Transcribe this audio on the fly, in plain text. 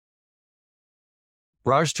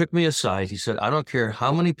Raj took me aside. He said, I don't care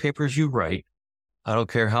how many papers you write. I don't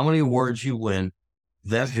care how many awards you win.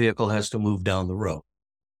 That vehicle has to move down the road.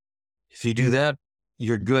 If you do that,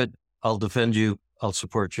 you're good. I'll defend you. I'll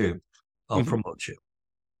support you. I'll promote you.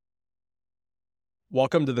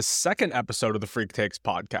 Welcome to the second episode of the Freak Takes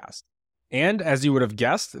podcast. And as you would have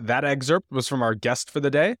guessed, that excerpt was from our guest for the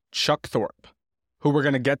day, Chuck Thorpe, who we're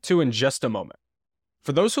going to get to in just a moment.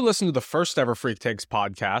 For those who listened to the first ever Freak Takes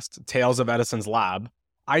podcast, Tales of Edison's Lab,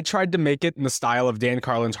 I tried to make it in the style of Dan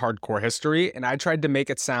Carlin's Hardcore History, and I tried to make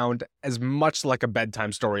it sound as much like a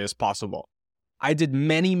bedtime story as possible. I did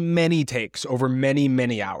many takes over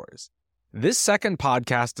many hours. This second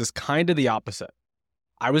podcast is kind of the opposite.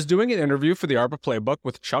 I was doing an interview for the ARPA Playbook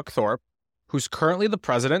with Chuck Thorpe, who's currently the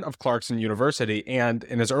president of Clarkson University and,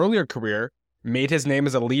 in his earlier career, made his name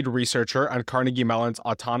as a lead researcher on Carnegie Mellon's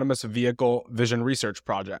autonomous vehicle vision research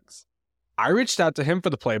projects. I reached out to him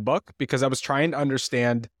for the playbook because I was trying to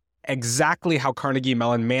understand exactly how Carnegie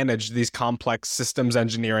Mellon managed these complex systems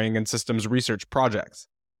engineering and systems research projects.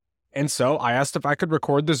 And so I asked if I could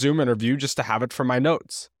record the Zoom interview just to have it for my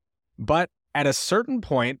notes. But at a certain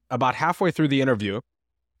point, about halfway through the interview,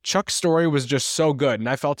 Chuck's story was just so good, and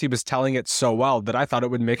I felt he was telling it so well that I thought it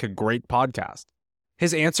would make a great podcast.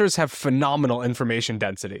 His answers have phenomenal information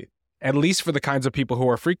density, at least for the kinds of people who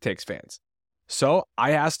are Freak Takes fans. So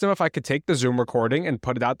I asked him if I could take the Zoom recording and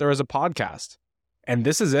put it out there as a podcast. And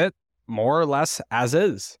this is it, more or less as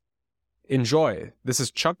is. Enjoy. This is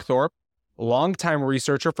Chuck Thorpe, longtime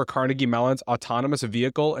researcher for Carnegie Mellon's autonomous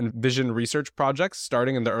vehicle and vision research projects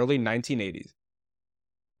starting in the early 1980s.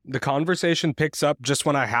 The conversation picks up just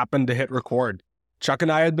when I happened to hit record. Chuck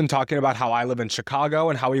and I had been talking about how I live in Chicago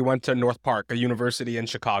and how he went to North Park, a university in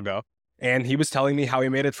Chicago. And he was telling me how he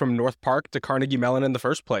made it from North Park to Carnegie Mellon in the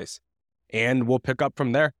first place. And we'll pick up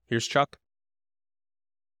from there. Here's Chuck.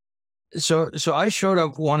 So I showed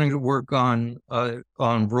up wanting to work on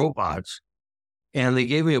robots, and they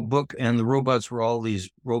gave me a book, and the robots were all these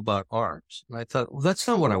robot arms. And I thought, well, that's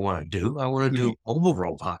not what I want to do. I want to do mobile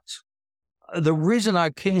robots. The reason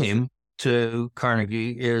I came to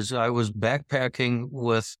Carnegie is I was backpacking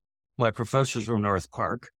with my professors from North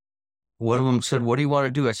Park. One of them said, what do you want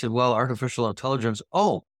to do? I said, well, artificial intelligence.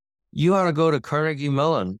 Oh, you ought to go to Carnegie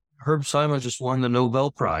Mellon. Herb Simon just won the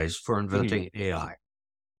Nobel Prize for inventing AI.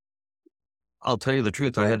 I'll tell you the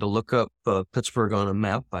truth. I had to look up Pittsburgh on a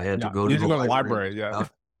map. I had to go to the library,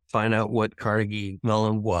 find out what Carnegie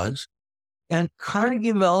Mellon was. And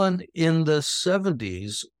Carnegie Mellon in the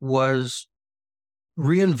 70s was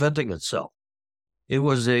reinventing itself. It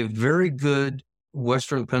was a very good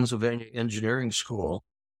Western Pennsylvania engineering school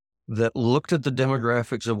that looked at the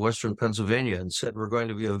demographics of Western Pennsylvania and said, we're going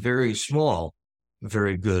to be a very small,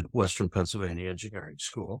 very good Western Pennsylvania engineering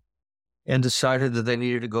school, and decided that they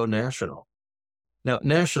needed to go national. Now,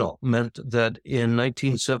 national meant that in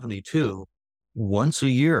 1972, once a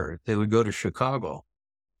year, they would go to Chicago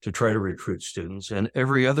to try to recruit students, and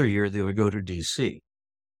every other year they would go to D.C.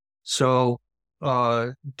 So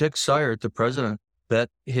Dick Seyert, the president, bet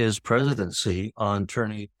his presidency on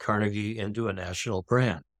turning Carnegie into a national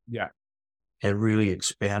brand. Yeah. And really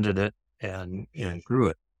expanded it and grew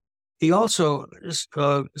it. He also,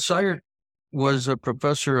 Seyert was a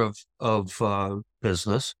professor of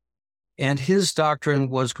business, and his doctrine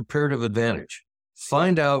was comparative advantage.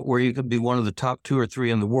 Find out where you can be one of the top 2 or 3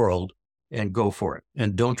 in the world and go for it.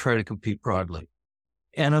 And don't try to compete broadly.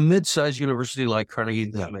 And a mid-sized university like Carnegie,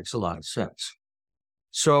 that makes a lot of sense.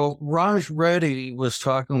 So Raj Reddy was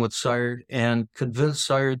talking with Seyert and convinced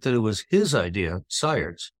Seyert that it was his idea,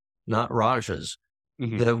 Seyert's, not Raj's,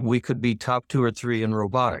 that we could be top 2 or 3 in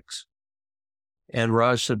robotics. And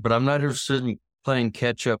Raj said, but I'm not interested in playing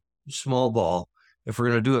catch-up small ball. If we're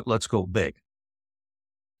going to do it, let's go big.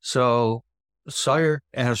 So Seyert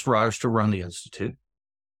asked Raj to run the institute.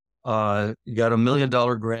 Got $1 million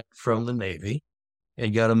grant from the Navy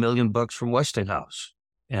and got $1 million from Westinghouse.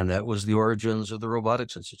 And that was the origins of the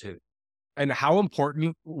Robotics Institute. And how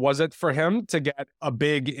important was it for him to get a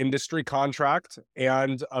big industry contract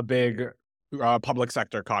and a big public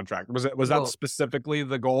sector contract? Was that specifically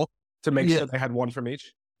the goal, to make sure they had one from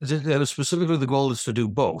each? Specifically, the goal is to do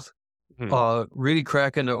both. Really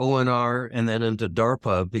crack into ONR and then into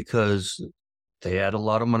DARPA, because they had a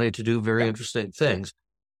lot of money to do very interesting things.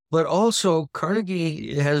 But also,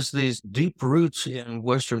 Carnegie has these deep roots in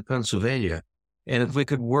Western Pennsylvania. And if we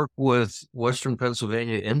could work with Western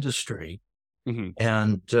Pennsylvania industry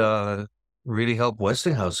and really help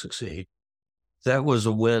Westinghouse succeed, that was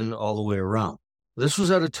a win all the way around. This was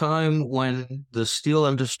at a time when the steel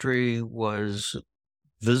industry was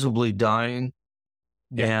visibly dying.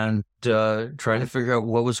 and trying to figure out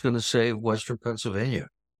what was going to save Western Pennsylvania.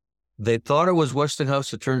 They thought it was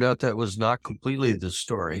Westinghouse. It turned out that was not completely the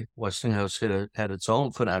story. Westinghouse had its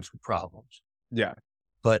own financial problems. Yeah.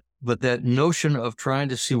 But that notion of trying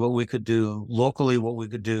to see what we could do locally, what we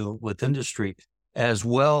could do with industry, as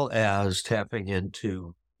well as tapping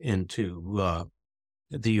into the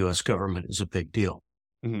U.S. government is a big deal.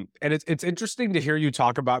 Mm-hmm. And it's interesting to hear you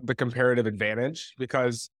talk about the comparative advantage,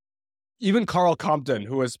 because even Carl Compton,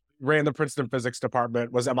 who ran the Princeton physics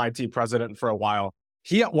department, was MIT president for a while.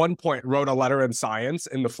 He at one point wrote a letter in Science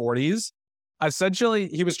in the 40s. Essentially,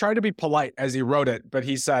 he was trying to be polite as he wrote it, but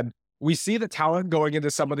he said, we see the talent going into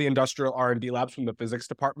some of the industrial R&D labs from the physics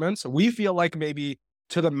departments. We feel like maybe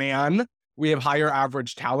to the man, we have higher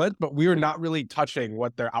average talent, but we are not really touching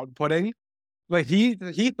what they're outputting. Like he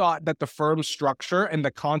thought that the firm structure and the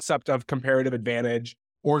concept of comparative advantage,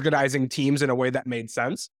 organizing teams in a way that made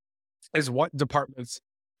sense, is what departments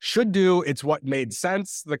should do. It's what made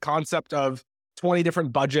sense. The concept of 20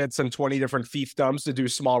 different budgets and 20 different fiefdoms to do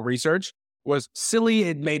small research was silly.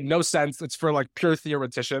 It made no sense. It's for like pure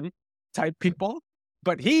theoretician type people.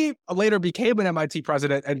 But he later became an MIT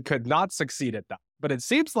president and could not succeed at that. But it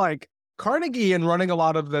seems like Carnegie, in running a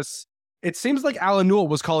lot of this, it seems like Alan Newell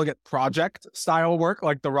was calling it project style work,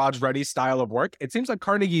 like the Raj Reddy style of work. It seems like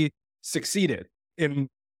Carnegie succeeded in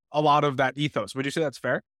a lot of that ethos. Would you say that's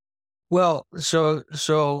fair? Well, so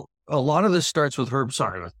a lot of this starts with Herb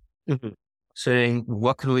Simon saying,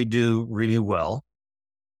 what can we do really well?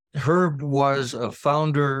 Herb was a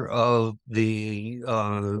founder of the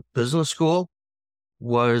business school,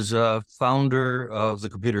 was a founder of the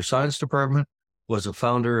computer science department, was a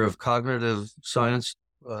founder of cognitive science,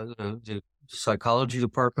 the psychology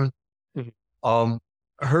department.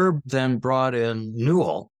 Herb then brought in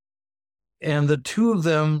Newell, and the two of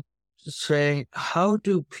them saying, how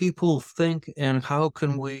do people think and how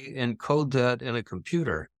can we encode that in a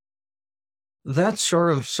computer? That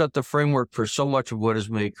sort of set the framework for so much of what has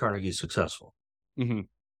made Carnegie successful.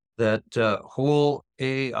 That whole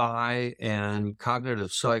AI and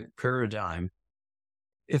cognitive psych paradigm,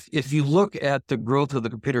 if you look at the growth of the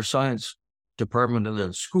computer science department in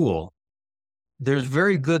the school, there's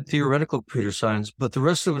very good theoretical computer science, but the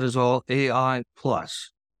rest of it is all AI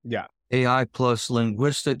plus. Yeah. AI plus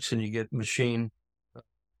linguistics, and you get machine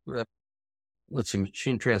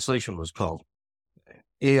translation was called.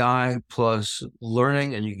 AI plus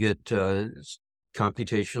learning, and you get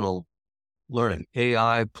computational learning.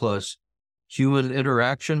 AI plus human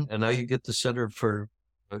interaction, and now you get the Center for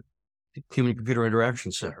Human Computer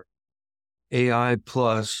Interaction Center. AI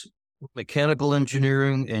plus mechanical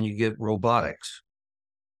engineering, and you get robotics.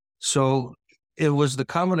 So it was the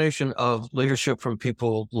combination of leadership from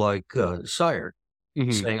people like Sire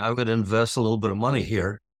saying, I'm going to invest a little bit of money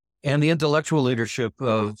here, and the intellectual leadership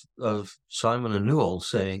of Simon and Newell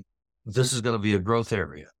saying, this is going to be a growth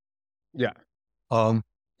area. Yeah.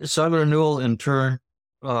 Simon and Newell, in turn,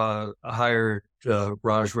 hired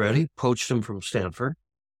Raj Reddy, poached him from Stanford.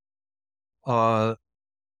 That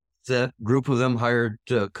group of them hired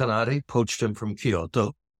Kanade, poached him from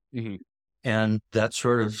Kyoto. And that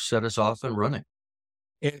sort of set us off and running.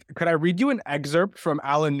 Could I read you an excerpt from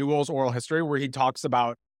Alan Newell's oral history where he talks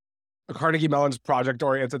about Carnegie Mellon's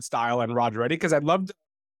project-oriented style and Raj Reddy? Because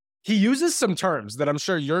he uses some terms that I'm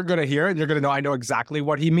sure you're going to hear and you're going to know I know exactly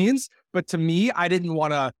what he means. But to me, I knew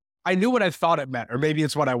what I thought it meant, or maybe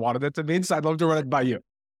it's what I wanted it to mean. So I'd love to run it by you.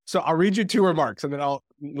 So I'll read you two remarks and then I'll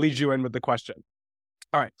lead you in with the question.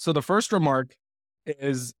 All right. So the first remark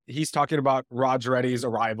is he's talking about Raj Reddy's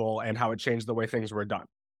arrival and how it changed the way things were done.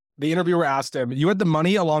 The interviewer asked him, you had the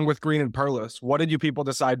money along with Green and Perlis. What did you people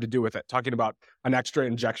decide to do with it? Talking about an extra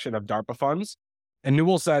injection of DARPA funds. And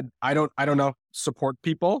Newell said, I don't know, support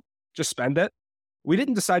people, just spend it. We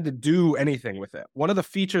didn't decide to do anything with it. One of the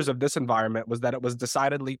features of this environment was that it was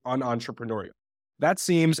decidedly unentrepreneurial. That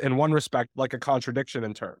seems, in one respect, like a contradiction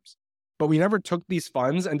in terms. But we never took these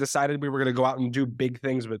funds and decided we were going to go out and do big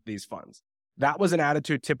things with these funds. That was an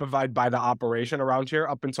attitude typified by the operation around here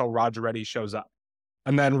up until Raj Reddy shows up.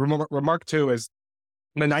 And then remark two is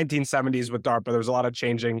in the 1970s with DARPA, there was a lot of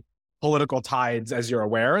changing political tides, as you're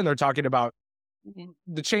aware. And they're talking about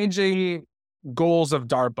the changing goals of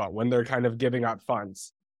DARPA when they're kind of giving out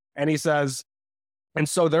funds. And he says, and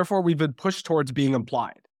so therefore we've been pushed towards being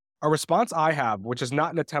implied. A response I have, which is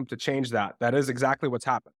not an attempt to change that is exactly what's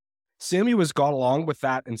happened. CMU has gone along with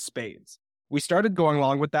that in spades. We started going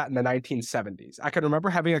along with that in the 1970s. I can remember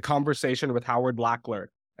having a conversation with Howard Lackler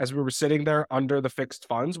as we were sitting there under the fixed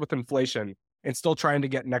funds with inflation and still trying to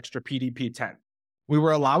get an extra PDP 10. We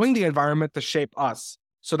were allowing the environment to shape us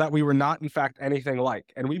so that we were not, in fact, anything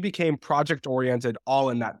like. And we became project-oriented all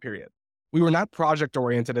in that period. We were not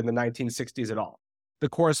project-oriented in the 1960s at all. The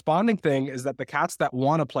corresponding thing is that the cats that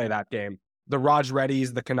want to play that game, the Raj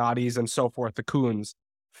Reddys, the Kanadis, and so forth, the Kuhns,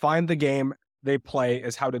 find the game they play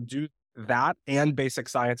is how to do that and basic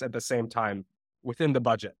science at the same time within the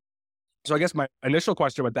budget. So I guess my initial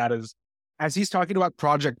question with that is, as he's talking about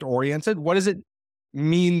project-oriented, what does it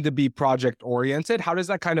mean to be project-oriented? How does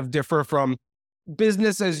that kind of differ from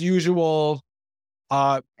business as usual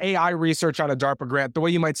AI research on a DARPA grant, the way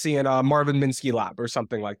you might see in a Marvin Minsky lab or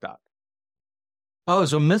something like that? Oh,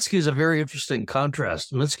 so Minsky is a very interesting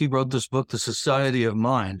contrast. Minsky wrote this book, The Society of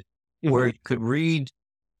Mind, where you could read,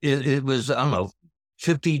 it was, I don't know,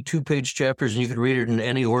 52-page chapters, and you could read it in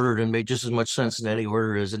any order and made just as much sense in any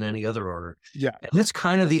order as in any other order. Yeah. And that's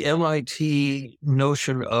kind of the MIT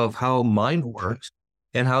notion of how mind works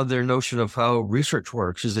and how their notion of how research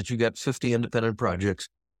works is that you get 50 independent projects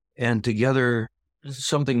and together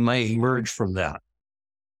something may emerge from that.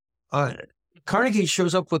 Carnegie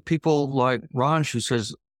shows up with people like Raj, who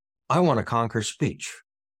says, I want to conquer speech.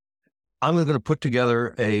 I'm going to put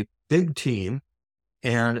together a big team,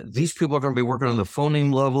 and these people are going to be working on the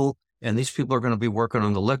phoneme level, and these people are going to be working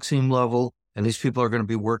on the lexeme level, and these people are going to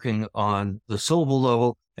be working on the syllable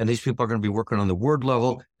level, and these people are going to be working on the word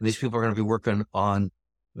level, and these people are going to be working on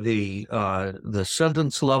the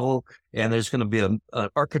sentence level, and there's going to be an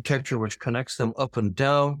architecture which connects them up and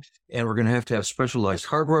down, and we're going to have specialized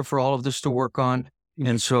hardware for all of this to work on.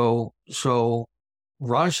 And so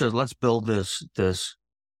Raj said, let's build this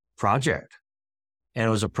project. And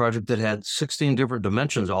it was a project that had 16 different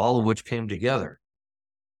dimensions, all of which came together.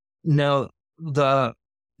 Now, the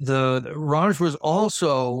Raj was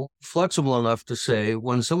also flexible enough to say,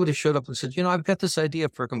 when somebody showed up and said, I've got this idea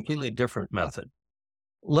for a completely different method.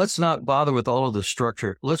 Let's not bother with all of the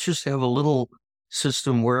structure. Let's just have a little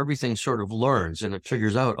system where everything sort of learns and it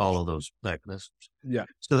figures out all of those mechanisms. Yeah.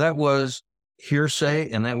 So that was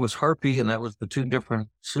Hearsay, and that was Harpy, and that was the two different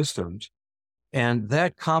systems. And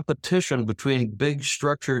that competition between big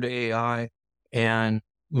structured AI and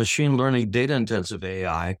machine learning data-intensive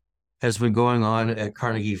AI has been going on at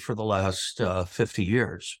Carnegie for the last 50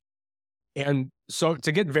 years. And so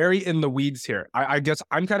to get very in the weeds here, I guess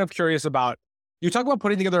I'm kind of curious about, you talk about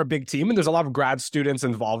putting together a big team, and there's a lot of grad students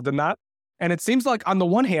involved in that. And it seems like on the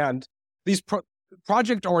one hand, these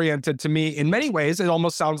project-oriented, to me, in many ways, it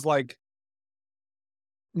almost sounds like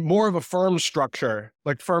more of a firm structure,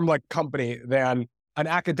 like company, than an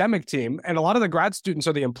academic team. And a lot of the grad students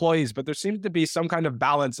are the employees, but there seems to be some kind of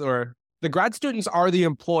balance, or the grad students are the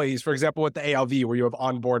employees, for example, with the ALV, where you have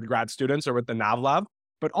onboard grad students, or with the Nav Lab,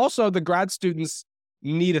 but also the grad students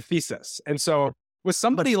need a thesis. And so with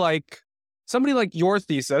somebody like your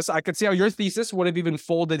thesis, I could see how your thesis would have even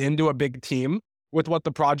folded into a big team with what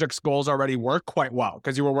the project's goals already were quite well,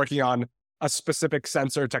 because you were working on a specific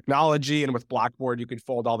sensor technology, and with Blackboard, you could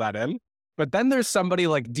fold all that in. But then there's somebody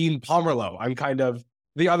like Dean Pomerleau on kind of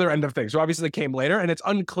the other end of things, who obviously came later, and it's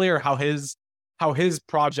unclear how his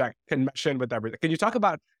project can mesh in with everything. Can you talk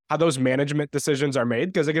about how those management decisions are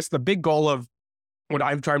made? Because I guess the big goal of what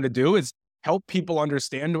I'm trying to do is help people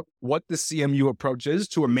understand what the CMU approach is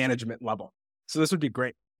to a management level. So this would be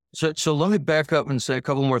great. So let me back up and say a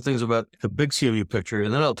couple more things about the big CMU picture,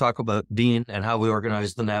 and then I'll talk about Dean and how we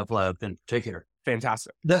organize the Nav Lab in particular.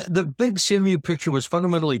 Fantastic. The big CMU picture was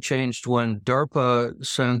fundamentally changed when DARPA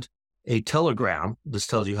sent a telegram, this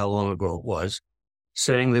tells you how long ago it was,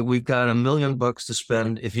 saying that we've got $1 million to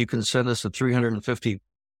spend if you can send us a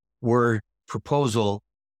 350-word proposal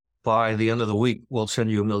by the end of the week, we'll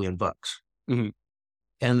send you $1 million. Mm-hmm.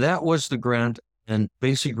 And that was the grant in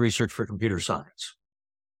basic research for computer science.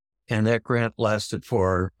 And that grant lasted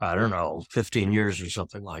for, 15 years or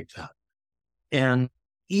something like that. And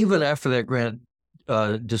even after that grant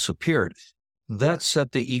disappeared, that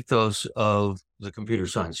set the ethos of the computer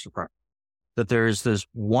science department, that there is this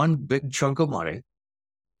one big chunk of money,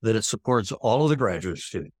 that it supports all of the graduate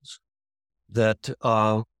students, that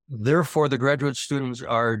therefore the graduate students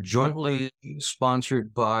are jointly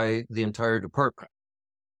sponsored by the entire department.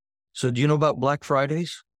 So do you know about Black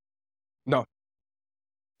Fridays? No.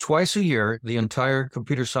 Twice a year, the entire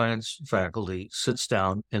computer science faculty sits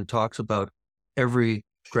down and talks about every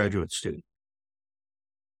graduate student.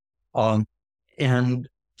 And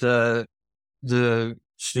the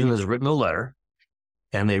student has written a letter,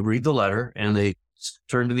 and they read the letter, and they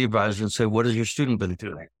turn to the advisor and say, what has your student been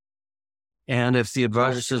doing? And if the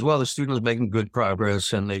advisor says, well, the student is making good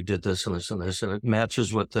progress, and they did this and this and this, and it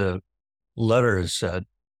matches what the letter has said,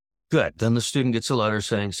 good. Then the student gets a letter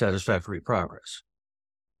saying satisfactory progress.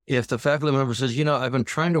 If the faculty member says, I've been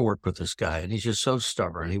trying to work with this guy and he's just so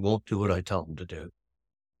stubborn, he won't do what I tell him to do,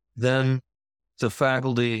 then the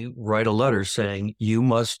faculty write a letter saying, you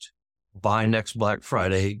must, by next Black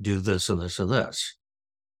Friday, do this and this and this.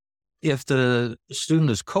 If the student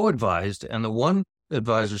is co-advised and the one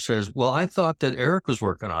advisor says, well, I thought that Eric was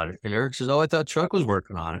working on it, and Eric says, oh, I thought Chuck was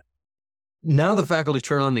working on it. Now the faculty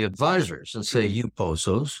turn on the advisors and say, you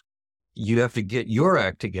bozos, you have to get your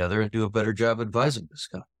act together and do a better job advising this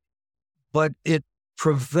guy. But it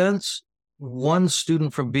prevents one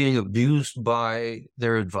student from being abused by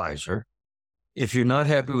their advisor. If you're not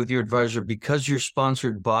happy with your advisor, because you're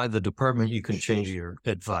sponsored by the department, you can change your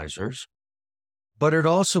advisors. But it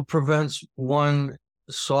also prevents one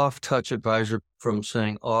soft touch advisor from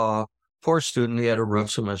saying, oh, poor student, he had a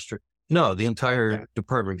rough semester. No, the entire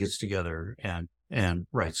department gets together and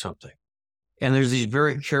writes something. And there's these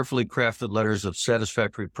very carefully crafted letters of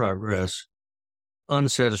satisfactory progress,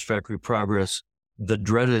 unsatisfactory progress, the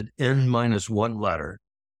dreaded N-1 letter,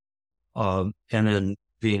 and then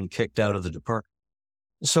being kicked out of the department.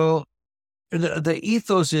 So the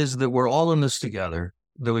ethos is that we're all in this together,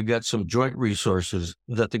 that we've got some joint resources,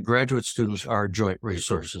 that the graduate students are joint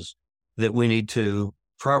resources, that we need to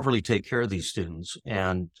properly take care of these students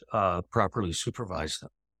and properly supervise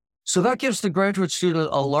them. So that gives the graduate student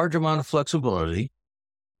a large amount of flexibility,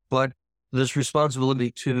 but this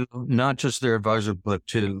responsibility to not just their advisor, but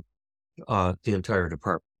to the entire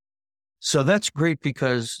department. So that's great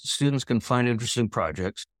because students can find interesting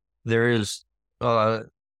projects. There is the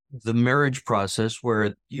marriage process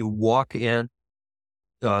where you walk in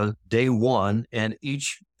day one and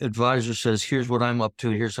each advisor says, here's what I'm up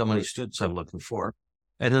to, here's how many students I'm looking for.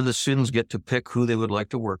 And then the students get to pick who they would like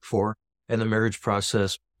to work for. And the marriage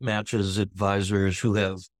process matches advisors who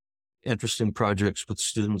have interesting projects with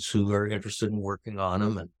students who are interested in working on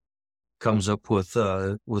them and comes up with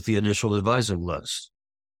the initial advising list.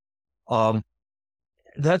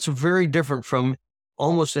 That's very different from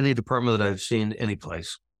almost any department that I've seen any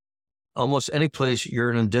place. Almost any place,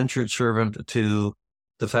 you're an indentured servant to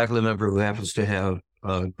the faculty member who happens to have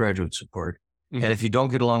graduate support. Mm-hmm. And if you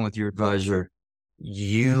don't get along with your advisor,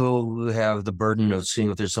 you have the burden of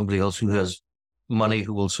seeing if there's somebody else who has money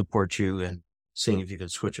who will support you and seeing if you can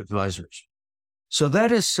switch advisors. So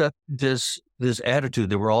that is set this attitude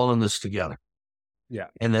that we're all in this together. Yeah.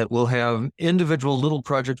 And that we'll have individual little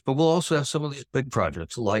projects, but we'll also have some of these big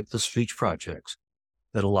projects like the speech projects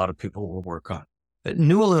that a lot of people will work on.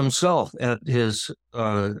 Newell himself at his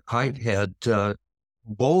height had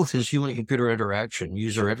both his human-computer interaction,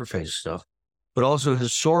 user interface stuff, but also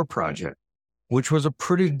his SOAR project, which was a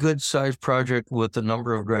pretty good-sized project with a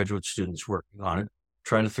number of graduate students working on it,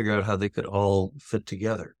 trying to figure out how they could all fit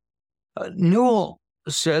together. Newell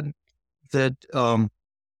said that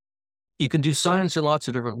you can do science in lots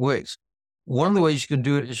of different ways. One of the ways you can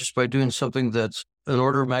do it is just by doing something that's an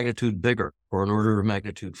order of magnitude bigger or an order of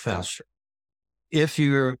magnitude faster. If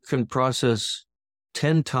you can process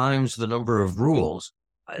 10 times the number of rules,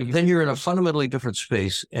 then you're in a fundamentally different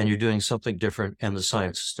space and you're doing something different and the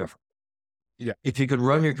science is different. Yeah. If you could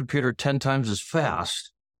run your computer 10 times as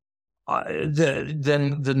fast,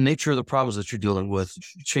 then the nature of the problems that you're dealing with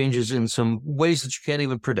changes in some ways that you can't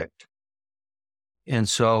even predict. And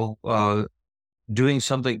so doing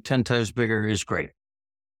something 10 times bigger is great.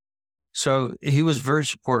 So he was very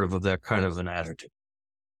supportive of that kind of an attitude.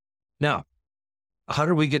 Now, how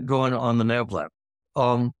did we get going on the Nav Lab?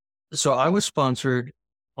 So I was sponsored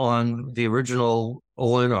on the original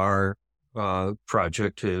ONR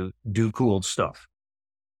project to do cool stuff.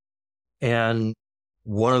 And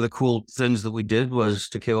one of the cool things that we did was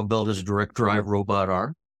to build this direct drive robot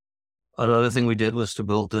arm. Another thing we did was to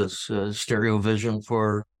build this stereo vision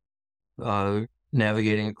for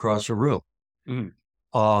navigating across a room.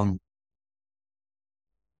 Mm.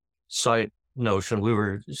 Side notion, we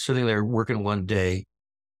were sitting there working one day,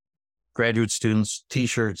 graduate students,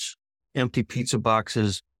 T-shirts, empty pizza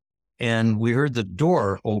boxes, and we heard the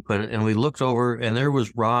door open and we looked over and there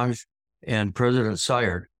was Raj and President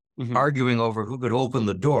Syed arguing over who could open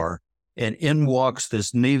the door. And in walks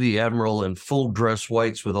this Navy admiral in full dress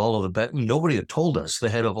whites with all of the nobody had told us the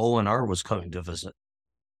head of ONR was coming to visit.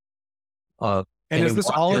 And is this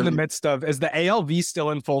all in the midst of, is the ALV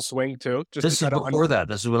still in full swing too? This is before that.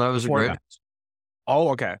 This is when I was a graduate. Oh,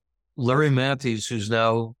 okay. Larry Matthews, who's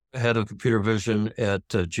now head of computer vision at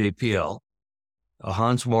JPL,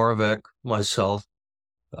 Hans Moravec, myself,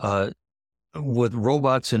 with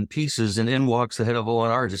robots in pieces, and in walks the head of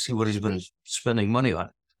ONR to see what he's been spending money on.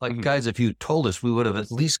 Like, guys, if you told us, we would have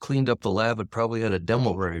at least cleaned up the lab and probably had a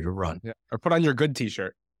demo ready to run. Yeah. Or put on your good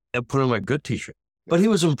T-shirt. And put on my good T-shirt. But he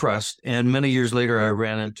was impressed. And many years later, I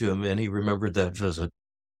ran into him and he remembered that visit.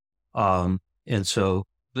 And so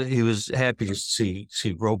he was happy to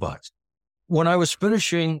see robots. When I was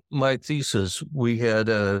finishing my thesis, we had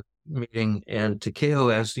a meeting and Takeo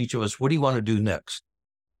asked each of us, what do you want to do next?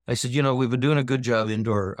 I said, we've been doing a good job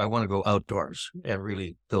indoor. I want to go outdoors and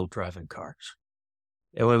really build driving cars.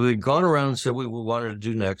 And when we'd gone around and said what we wanted to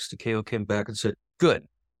do next, Takeo came back and said, good,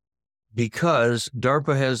 because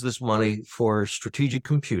DARPA has this money for strategic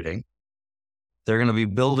computing. They're going to be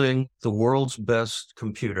building the world's best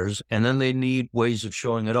computers, and then they need ways of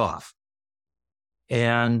showing it off.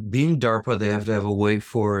 And being DARPA, they have to have a way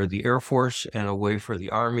for the Air Force and a way for the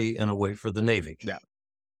Army and a way for the Navy. Yeah.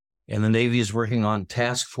 And the Navy is working on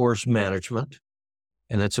task force management,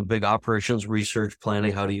 and that's a big operations research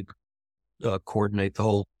planning. How do you coordinate the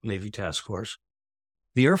whole Navy task force?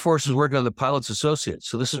 The Air Force is working on the pilot's associate.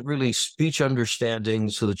 So this is really speech understanding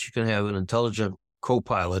so that you can have an intelligent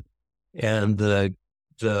co-pilot and the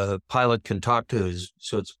pilot can talk to his,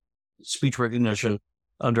 so it's speech recognition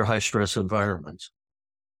under high stress environments.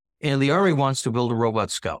 And the Army wants to build a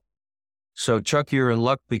robot scout. So Chuck, you're in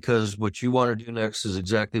luck because what you want to do next is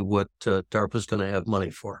exactly what DARPA is going to have money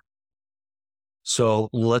for. So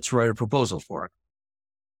let's write a proposal for it.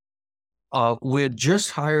 We had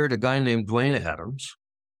just hired a guy named Dwayne Adams.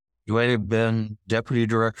 Dwayne had been deputy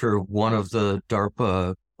director of one of the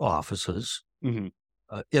DARPA offices. Mm-hmm.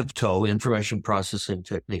 IPTO, Information Processing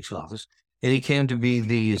Techniques Office, and he came to be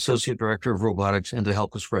the associate director of robotics and to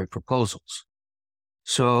help us write proposals.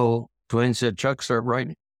 So Dwayne said, Chuck, start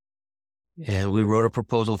writing. And we wrote a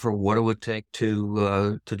proposal for what it would take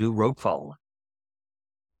to do road following.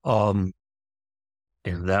 And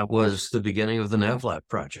that was the beginning of the NavLab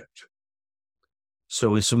project. So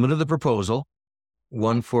we submitted the proposal,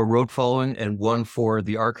 one for road following and one for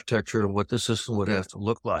the architecture of what the system would have to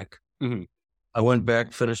look like. Mm-hmm. I went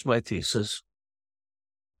back, finished my thesis,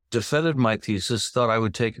 defended my thesis, thought I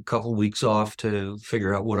would take a couple weeks off to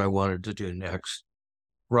figure out what I wanted to do next.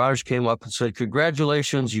 Raj came up and said,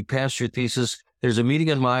 congratulations, you passed your thesis. There's a meeting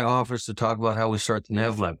in my office to talk about how we start the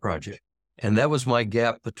NavLab project. And that was my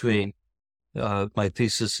gap between my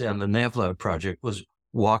thesis and the NavLab project, was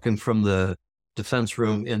walking from the defense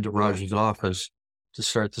room into Raj's office to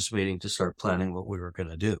start this meeting, to start planning what we were going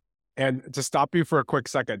to do. And to stop you for a quick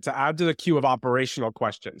second, to add to the queue of operational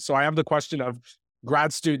questions. So I have the question of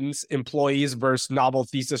grad students, employees versus novel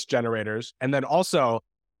thesis generators. And then also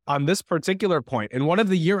on this particular point, in one of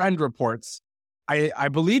the year-end reports, I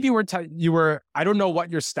believe you were, I don't know what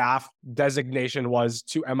your staff designation was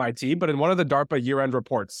to MIT, but in one of the DARPA year-end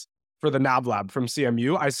reports for the NavLab from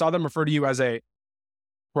CMU, I saw them refer to you as a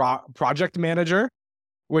project manager,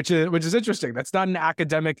 which is interesting. That's not an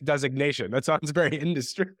academic designation. That sounds very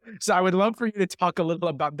industry. So I would love for you to talk a little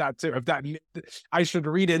about that too. If that I should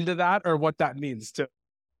read into that or what that means too.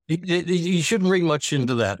 You shouldn't read much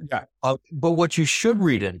into that. Yeah. But what you should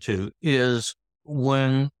read into is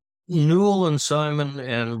when Newell and Simon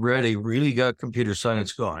and Reddy really got computer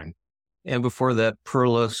science going, and before that,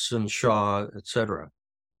 Perlis and Shaw, et cetera,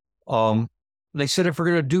 they said, if we're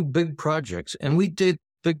going to do big projects, and we did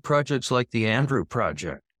big projects like the Andrew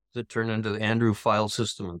project that turned into the Andrew file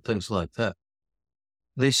system and things like that.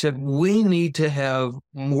 They said, we need to have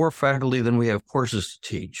more faculty than we have courses to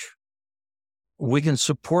teach. We can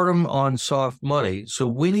support them on soft money. So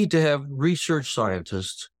we need to have research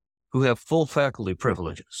scientists who have full faculty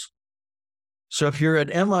privileges. So if you're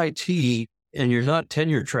at MIT and you're not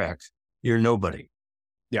tenure tracked, you're nobody.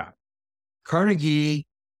 Yeah. Carnegie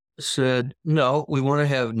said, no, we want to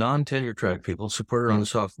have non-tenure track people supported on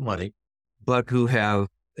soft money, but who have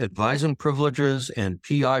advising privileges and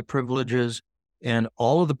PI privileges and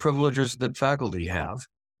all of the privileges that faculty have.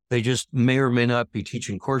 They just may or may not be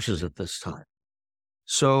teaching courses at this time.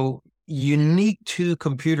 So unique to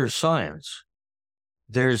computer science,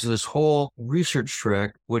 there's this whole research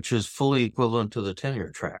track, which is fully equivalent to the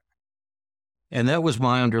tenure track. And that was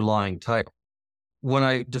my underlying title. When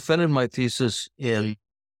I defended my thesis in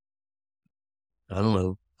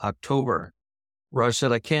October, Raj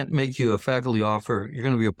said, I can't make you a faculty offer. You're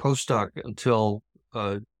going to be a postdoc until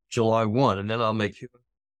July 1, and then I'll make you a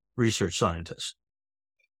research scientist.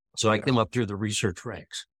 So I came up through the research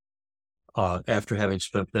ranks after having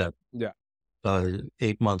spent that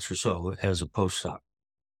 8 months or so as a postdoc.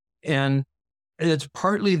 And it's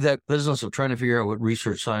partly that business of trying to figure out what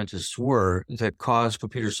research scientists were that caused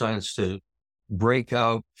computer science to break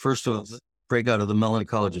out of the Mellon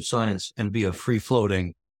College of Science and be a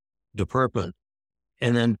free-floating department,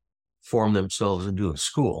 and then form themselves into a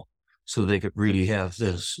school so they could really have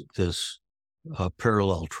this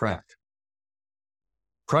parallel track.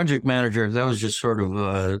 project manager, that was just sort of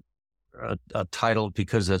a title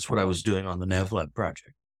because that's what I was doing on the NavLab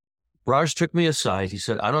project. Raj took me aside. He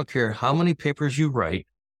said, I don't care how many papers you write.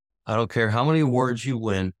 I don't care how many awards you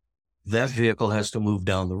win. That vehicle has to move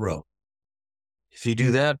down the road. If you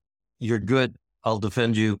do that, you're good. I'll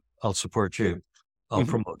defend you. I'll support you. I'll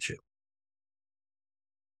promote you.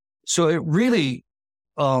 So it really,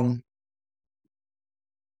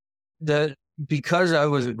 that because I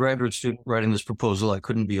was a graduate student writing this proposal, I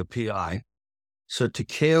couldn't be a PI. So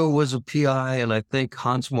Takeo was a PI, and I think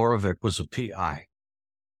Hans Moravec was a PI.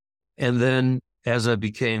 And then as I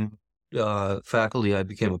became faculty, I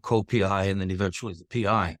became a co-PI and then eventually the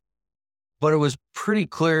PI. But it was pretty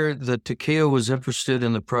clear that Takeo was interested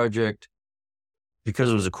in the project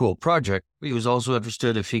because it was a cool project. He was also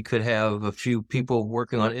interested if he could have a few people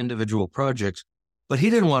working on individual projects, but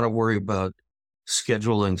he didn't want to worry about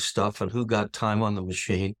scheduling stuff and who got time on the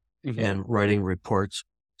machine and writing reports.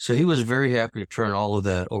 So he was very happy to turn all of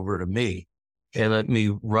that over to me and let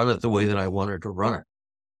me run it the way that I wanted to run it.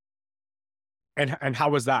 And how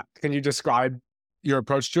was that? Can you describe your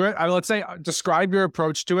approach to it? Let's say describe your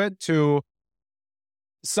approach to it to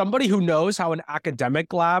somebody who knows how an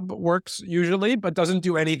academic lab works usually, but doesn't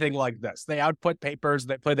do anything like this. They output papers,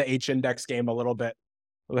 they play the H-index game a little bit.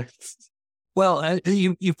 Well,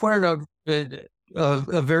 you pointed out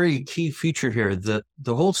a very key feature here, that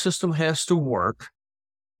the whole system has to work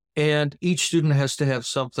and each student has to have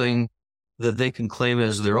something that they can claim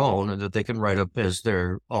as their own and that they can write up as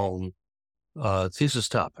their own thesis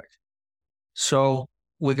topic. So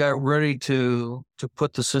we got ready to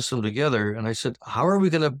put the system together, and I said, how are we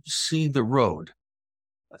going to see the road?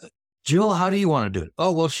 Jill, how do you want to do it?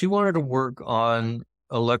 Oh, well, she wanted to work on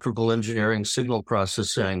electrical engineering, signal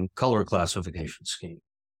processing, color classification scheme.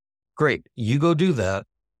 Great. You go do that.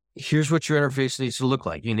 Here's what your interface needs to look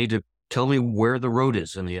like. You need to tell me where the road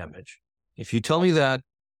is in the image. If you tell me that,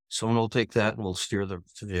 someone will take that and we'll steer the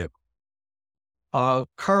vehicle.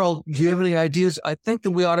 Carl, do you have any ideas? I think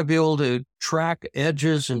that we ought to be able to track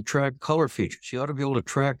edges and track color features. You ought to be able to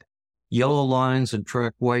track yellow lines and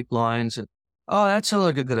track white lines. And that sounds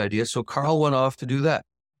like a good idea. So Carl went off to do that.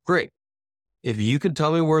 Great. If you can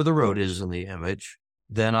tell me where the road is in the image,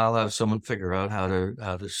 then I'll have someone figure out how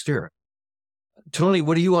to steer it. Tony,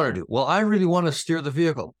 what do you want to do? Well, I really want to steer the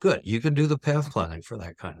vehicle. Good. You can do the path planning for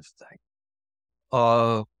that kind of thing.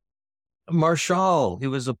 Marshall, he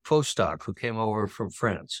was a postdoc who came over from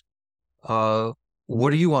France. What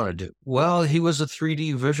do you want to do? Well, he was a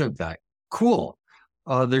 3D vision guy. Cool.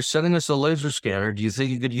 They're sending us a laser scanner. Do you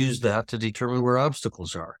think you could use that to determine where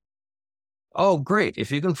obstacles are? Oh, great.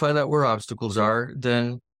 If you can find out where obstacles are,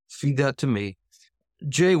 then feed that to me.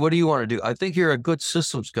 Jay, what do you want to do? I think you're a good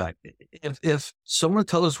systems guy. If someone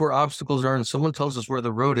tells us where obstacles are and someone tells us where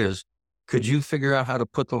the road is, could you figure out how to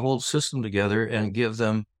put the whole system together and give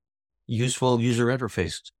them useful user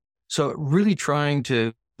interfaces? So really trying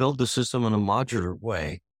to build the system in a modular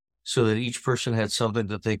way so that each person had something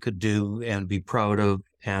that they could do and be proud of.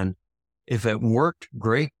 And if it worked,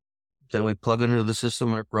 great. Then we plug it into the system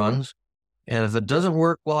and it runs. And if it doesn't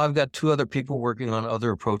work, well, I've got two other people working on other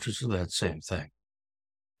approaches to that same thing.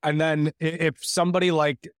 And then if somebody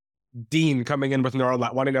like Dean coming in with neural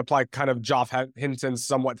net, wanting to apply kind of Geoff Hinton's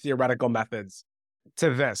somewhat theoretical methods to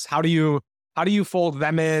this, how do you fold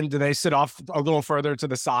them in? Do they sit off a little further to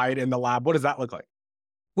the side in the lab? What does that look like?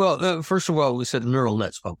 Well, first of all, we said neural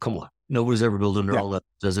nets. Oh, come on. Nobody's ever built a neural net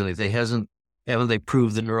that does anything. Haven't they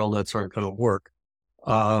proved that neural nets aren't going to work?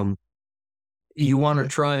 You want to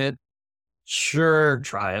try it? Sure,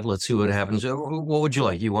 try it. Let's see what happens. What would you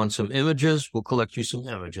like? You want some images? We'll collect you some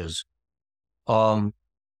images. Come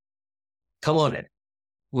on in.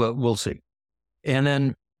 We'll see. And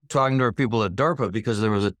then talking to our people at DARPA, because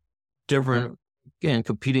there was a different, again,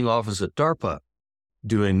 competing office at DARPA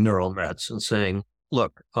doing neural nets and saying,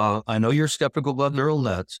 look, I know you're skeptical about neural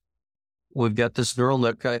nets. We've got this neural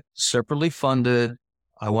net guy separately funded.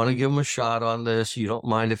 I want to give him a shot on this. You don't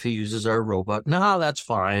mind if he uses our robot? No, that's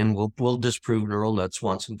fine. We'll disprove neural nets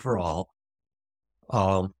once and for all.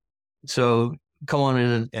 So come on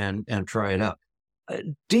in and try it out.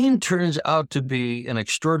 Dean turns out to be an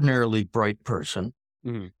extraordinarily bright person.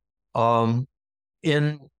 Mm-hmm.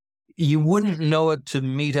 You wouldn't know it to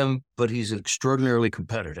meet him, but he's extraordinarily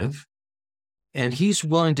competitive. And he's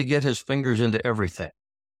willing to get his fingers into everything.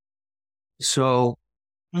 So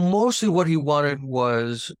mostly what he wanted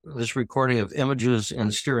was this recording of images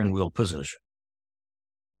and steering wheel position.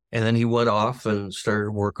 And then he went off and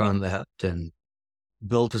started work on that and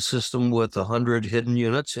built a system with 100 hidden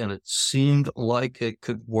units, and it seemed like it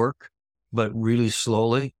could work, but really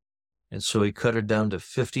slowly. And so he cut it down to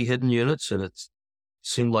 50 hidden units, and it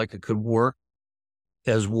seemed like it could work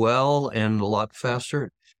as well and a lot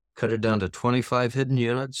faster. Cut it down to 25 hidden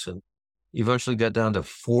units and eventually got down to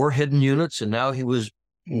 4 hidden units. And now he was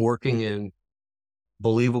working in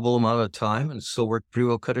believable amount of time and still worked pretty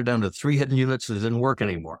well. Cut it down to 3 hidden units and it didn't work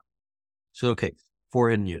anymore. So, okay, 4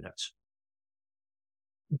 hidden units.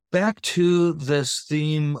 Back to this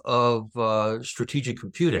theme of strategic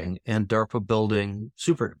computing and DARPA building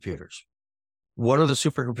supercomputers. One of the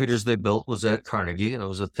supercomputers they built was at Carnegie, and it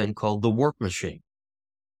was a thing called the Warp Machine.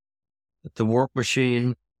 The Warp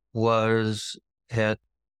Machine had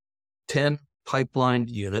 10 pipelined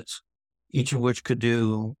units, each of which could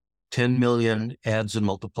do 10 million adds and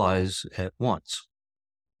multiplies at once.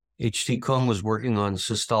 H.T. Kung was working on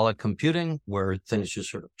systolic computing, where things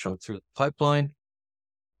just sort of chunk through the pipeline.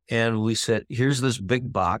 And we said, here's this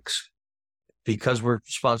big box. Because we're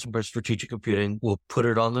responsible for strategic computing, we'll put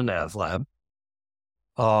it on the nav lab.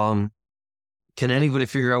 Can anybody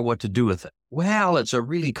figure out what to do with it? Well, it's a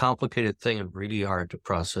really complicated thing and really hard to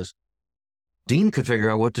process. Dean could figure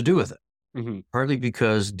out what to do with it. Partly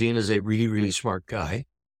because Dean is a really, really smart guy.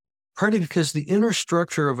 Partly because the inner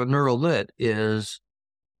structure of a neural net is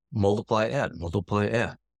multiply, add, multiply,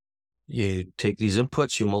 add. You take these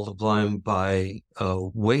inputs, you multiply them by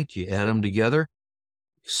weight, you add them together,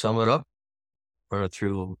 sum it up, run it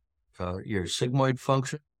through your sigmoid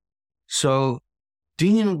function. So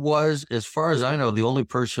Dean was, as far as I know, the only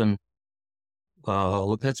person,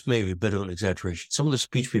 look, that's maybe a bit of an exaggeration. Some of the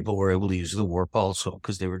speech people were able to use the warp also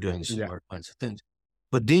because they were doing similar kinds of things.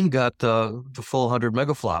 But Dean got the full 100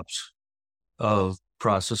 megaflops of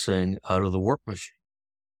processing out of the warp machine.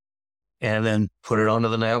 And then put it onto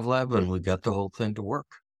the nav lab, and we got the whole thing to work.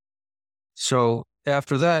 So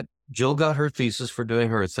after that, Jill got her thesis for doing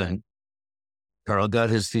her thing. Carl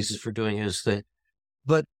got his thesis for doing his thing.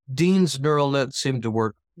 But Dean's neural net seemed to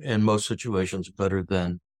work in most situations better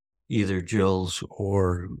than either Jill's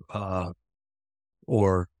or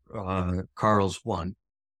Carl's one.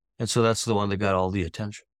 And so that's the one that got all the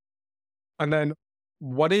attention. And then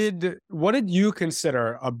what did you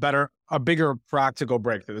consider a bigger practical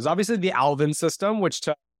breakthrough? There's obviously the Alvin system, which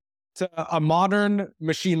to a modern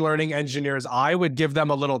machine learning engineer's eye would give them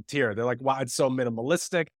a little tear. They're like, wow, it's so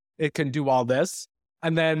minimalistic. It can do all this.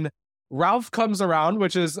 And then Ralph comes around,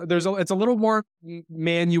 which is it's a little more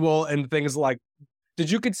manual and things like, did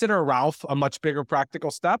you consider Ralph a much bigger practical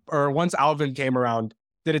step? Or once Alvin came around,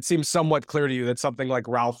 did it seem somewhat clear to you that something like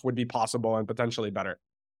Ralph would be possible and potentially better?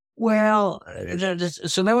 Well,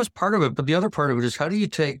 so that was part of it. But the other part of it is, how do you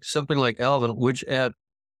take something like Alvin, which at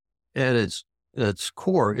its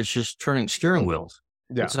core, it's just turning steering wheels.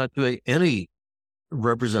 Yeah. It's not doing any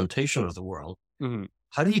representation of the world. Mm-hmm.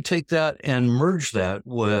 How do you take that and merge that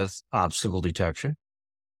with obstacle detection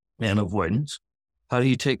and avoidance? How do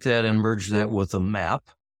you take that and merge that with a map?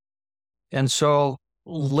 And so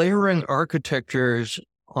layering architectures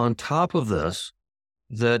on top of this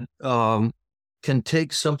that can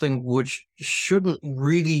take something which shouldn't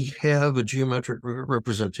really have a geometric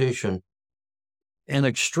representation and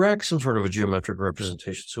extract some sort of a geometric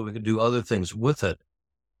representation so we could do other things with it.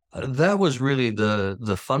 That was really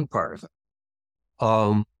the fun part of it.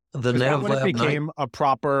 The nav lab became a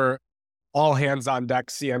proper all hands on deck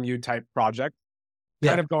CMU type project,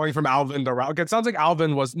 kind of going from Alvin to Ralph. It sounds like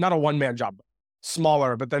Alvin was not a one-man job,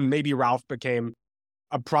 smaller, but then maybe Ralph became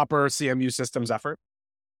a proper CMU systems effort.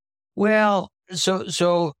 Well,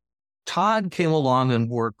 so Todd came along and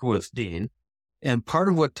worked with Dean. And part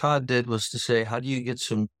of what Todd did was to say, how do you get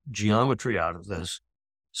some geometry out of this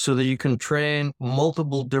so that you can train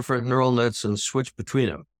multiple different neural nets and switch between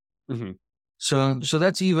them? Mm-hmm. So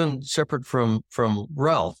that's even separate from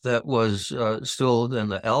Ralph. That was still in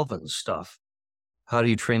the Alvin stuff. How do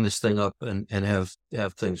you train this thing up and have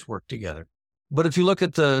things work together? But if you look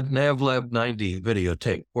at the NavLab 90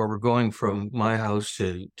 videotape, where we're going from my house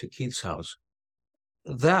to Keith's house,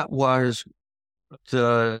 that was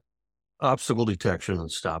the obstacle detection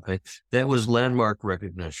and stopping. That was landmark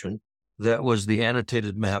recognition. That was the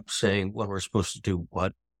annotated map saying when we're supposed to do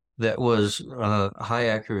what. That was high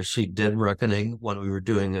accuracy dead reckoning when we were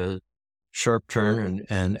doing a sharp turn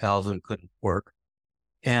and Alvin couldn't work.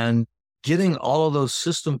 And getting all of those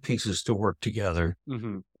system pieces to work together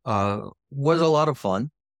was a lot of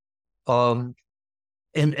fun. And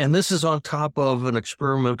this is on top of an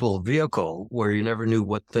experimental vehicle where you never knew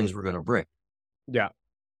what things were going to bring. Yeah.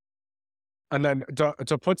 And then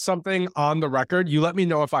to put something on the record, you let me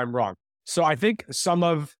know if I'm wrong. So I think if some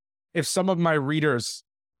of my readers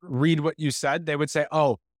read what you said, they would say,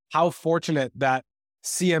 oh, how fortunate that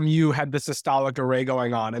CMU had the systolic array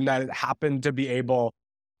going on and that it happened to be able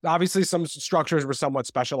obviously some structures were somewhat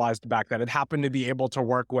specialized back then. It happened to be able to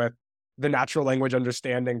work with the natural language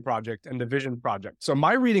understanding project and the vision project. So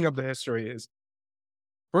my reading of the history is,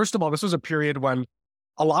 first of all, this was a period when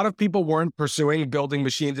a lot of people weren't pursuing building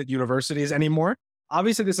machines at universities anymore.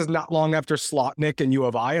 Obviously, this is not long after Slotnick and U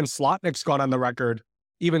of I, and Slotnick's gone on the record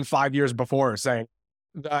even 5 years before saying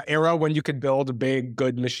the era when you could build big,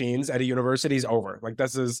 good machines at a university is over. Like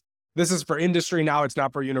this is for industry now. It's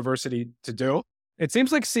not for university to do. It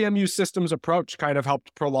seems like CMU systems approach kind of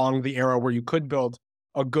helped prolong the era where you could build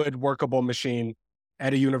a good workable machine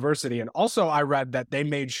at a university. And also I read that they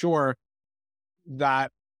made sure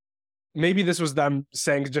that maybe this was them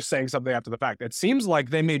saying something after the fact. It seems like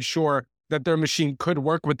they made sure that their machine could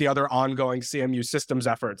work with the other ongoing CMU systems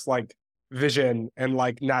efforts like vision and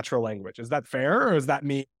like natural language. Is that fair, or is that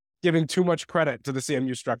me giving too much credit to the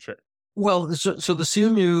CMU structure? Well, so the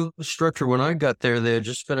CMU structure, when I got there, they had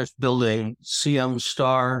just finished building CM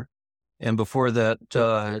Star, and before that,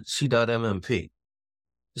 C.MMP.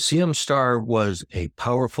 CM Star was a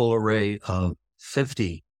powerful array of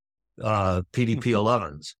 50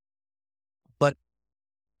 PDP-11s. But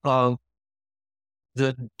the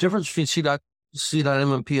difference between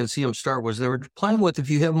C.MMP and CM Star was they were playing with, if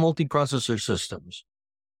you have multiprocessor systems,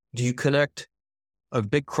 do you connect a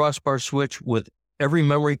big crossbar switch with every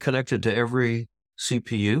memory connected to every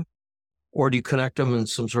CPU, or do you connect them in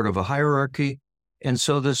some sort of a hierarchy? And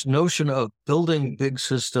so this notion of building big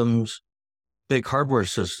systems, big hardware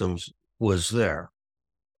systems was there.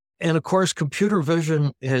 And of course, computer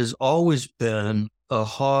vision has always been a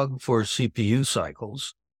hog for CPU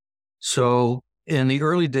cycles. So in the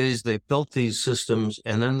early days, they built these systems,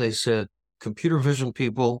 and then they said, computer vision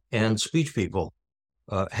people and speech people,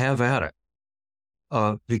 have at it.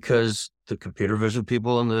 Because the computer vision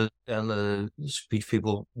people and the speech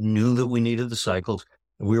people knew that we needed the cycles,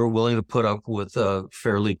 and we were willing to put up with a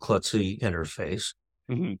fairly klutzy interface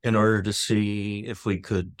in order to see if we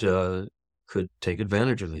could take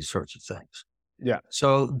advantage of these sorts of things. Yeah.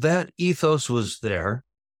 So that ethos was there.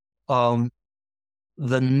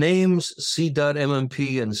 The names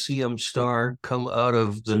C.MMP and CM Star come out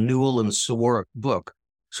of the Newell and Swartz book.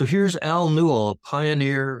 So here's Al Newell, a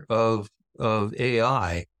pioneer of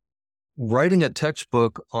AI, writing a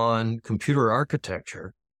textbook on computer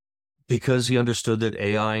architecture because he understood that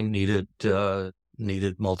AI needed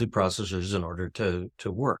multiprocessors in order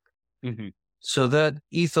to work. So that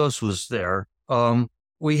ethos was there.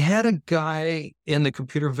 We had a guy in the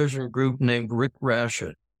computer vision group named Rick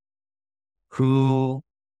Rashid, who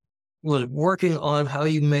was working on how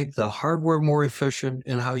you make the hardware more efficient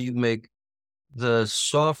and how you make the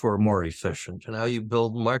software more efficient and how you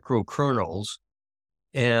build microkernels.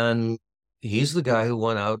 And he's the guy who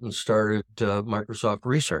went out and started Microsoft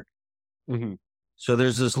Research. So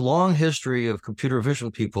there's this long history of computer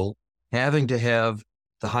vision people having to have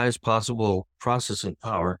the highest possible processing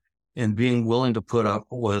power and being willing to put up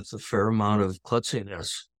with a fair amount of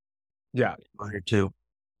klutziness. Yeah. In order to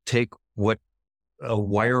take what a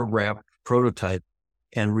wire wrapped prototype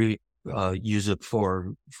and use it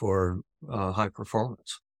for high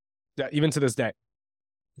performance. Yeah, even to this day.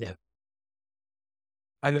 Yeah.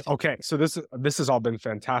 And okay, so this has all been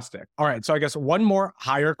fantastic. All right, so I guess one more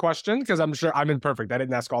higher question, because I'm sure I'm imperfect. I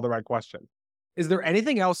didn't ask all the right questions. Is there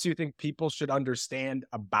anything else you think people should understand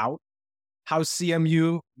about how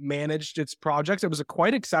CMU managed its projects? It was a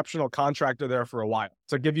quite exceptional contractor there for a while.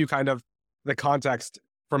 To give you kind of the context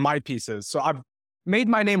for my pieces. So I've made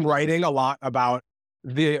my name writing a lot about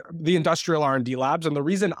the industrial R&D labs. And the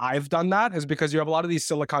reason I've done that is because you have a lot of these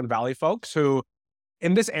Silicon Valley folks who,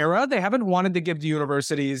 in this era, they haven't wanted to give to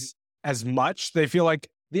universities as much. They feel like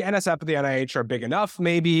the NSF and the NIH are big enough.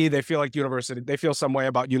 Maybe they feel like they feel some way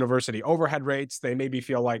about university overhead rates. They maybe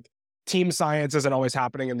feel like team science isn't always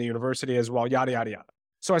happening in the university as well, yada, yada, yada.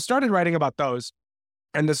 So I started writing about those.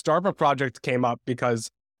 And this DARPA project came up because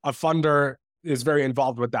a funder is very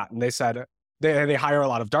involved with that. And they said they hire a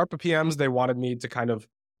lot of DARPA PMs. They wanted me to kind of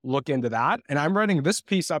look into that. And I'm writing this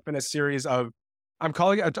piece up in a series of, I'm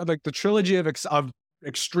calling it like the trilogy of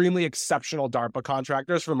extremely exceptional DARPA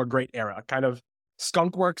contractors from a great era. Kind of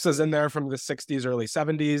Skunkworks is in there from the 60s, early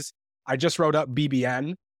 70s. I just wrote up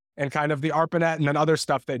BBN and kind of the ARPANET and then other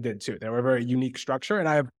stuff they did too. They were a very unique structure. And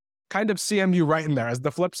I have kind of CMU right in there as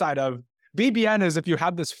the flip side of BBN is if you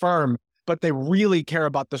have this firm, but they really care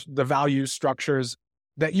about the value structures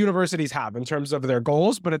that universities have in terms of their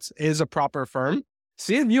goals, but it is a proper firm.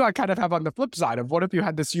 CMU, I kind of have on the flip side of what if you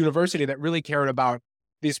had this university that really cared about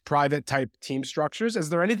these private type team structures? Is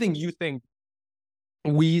there anything you think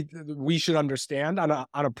we should understand on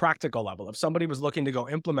a practical level? If somebody was looking to go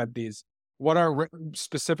implement these, What are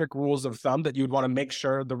specific rules of thumb that you'd want to make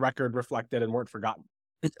sure the record reflected and weren't forgotten?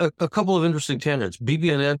 A couple of interesting tangents.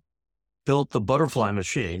 BB&N built the butterfly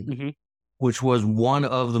machine, which was one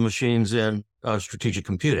of the machines in strategic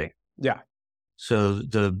computing. Yeah. So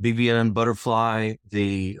the BB&N butterfly,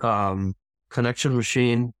 the connection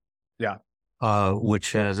machine,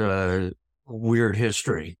 which has a weird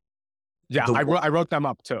history. Yeah, I wrote them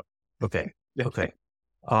up too. Okay. Okay.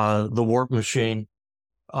 The warp machine,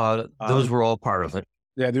 those were all part of it.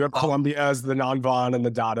 Yeah, you have Columbia's, the non-von, and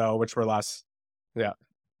the Dado, which were less. Yeah.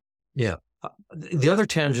 Yeah. The other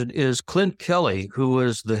tangent is Clint Kelly, who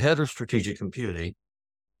was the head of strategic computing,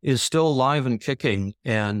 is still alive and kicking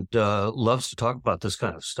and loves to talk about this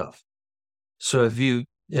kind of stuff. So if you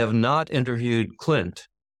have not interviewed Clint,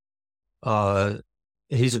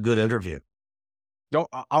 he's a good interview. No,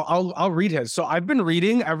 I'll read his. So I've been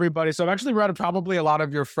reading everybody. So I've actually read probably a lot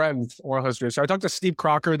of your friends' oral history. So I talked to Steve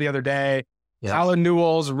Crocker the other day. Yeah. Alan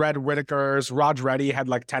Newell's, Red Whitaker's, Raj Reddy had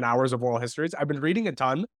like 10 hours of oral histories. I've been reading a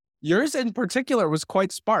ton. Yours in particular was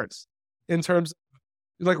quite sparse in terms,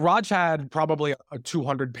 like Raj had probably a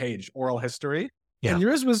 200-page oral history. Yeah. And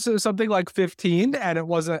yours was something like 15. And it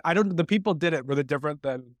wasn't, the people did it really different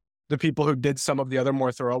than the people who did some of the other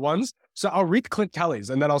more thorough ones. So I'll read Clint Kelly's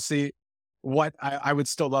and then I'll see what I would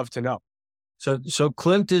still love to know. So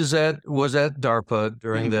Clint was at DARPA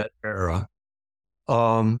during that era.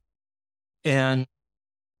 And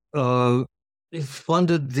he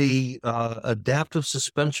funded the adaptive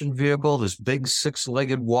suspension vehicle, this big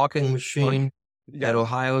 6-legged walking machine at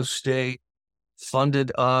Ohio State.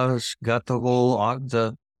 Funded us, got the whole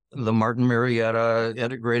the Martin Marietta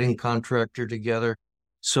integrating contractor together.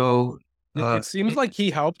 So it seems like he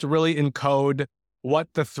helped really encode what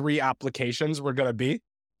the 3 applications were going to be.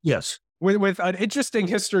 Yes. With an interesting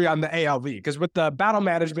history on the ALV, because with the Battle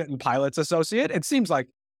Management and Pilots Associate, it seems like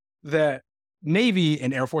the Navy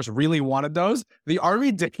and Air Force really wanted those. The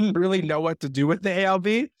Army didn't really know what to do with the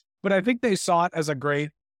ALV, but I think they saw it as a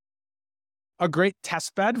great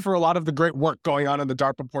test bed for a lot of the great work going on in the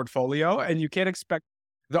DARPA portfolio, and you can't expect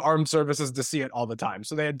the armed services to see it all the time.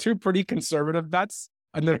 So they had 2 pretty conservative bets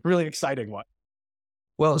and then a really exciting one.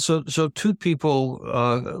 Well, so 2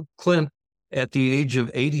 people, Clint, at the age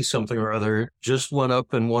of 80-something or other, just went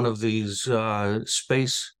up in one of these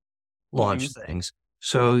space launch things.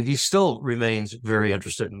 So he still remains very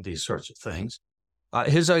interested in these sorts of things.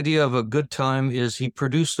 His idea of a good time is he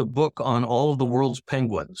produced a book on all of the world's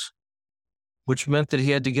penguins, which meant that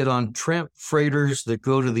he had to get on tramp freighters that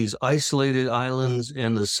go to these isolated islands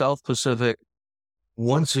in the South Pacific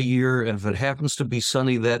once a year. And if it happens to be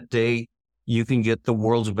sunny that day, you can get the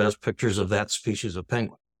world's best pictures of that species of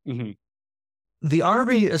penguin. The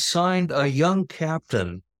Army assigned a young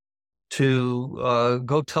captain to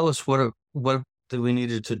go tell us what we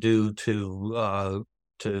needed to do to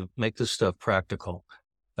make this stuff practical.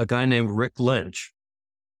 A guy named Rick Lynch,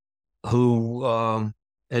 who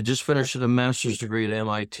had just finished a master's degree at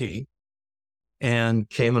MIT and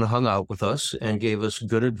came and hung out with us and gave us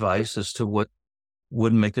good advice as to what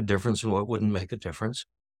would make a difference and what wouldn't make a difference.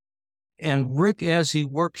 And Rick, as he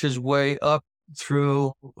worked his way up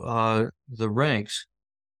through the ranks,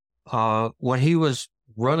 when he was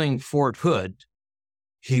running Fort Hood,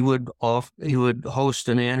 he would host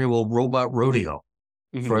an annual robot rodeo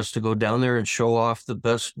for us to go down there and show off the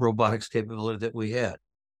best robotics capability that we had.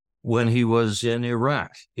 When he was in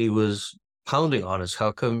Iraq, he was pounding on us.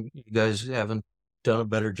 How come you guys haven't done a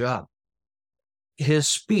better job? His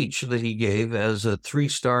speech that he gave as a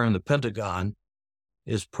 3-star in the Pentagon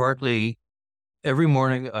is partly every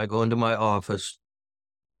morning I go into my office,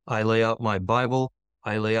 I lay out my Bible,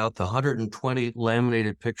 I lay out the 120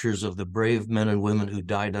 laminated pictures of the brave men and women who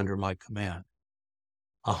died under my command.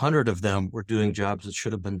 100 of them were doing jobs that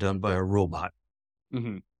should have been done by a robot.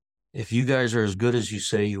 If you guys are as good as you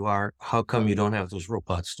say you are, how come you don't have those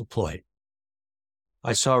robots deployed?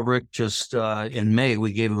 I saw Rick just in May,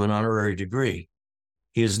 we gave him an honorary degree.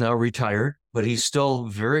 He is now retired, but he's still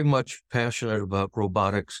very much passionate about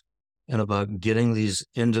robotics and about getting these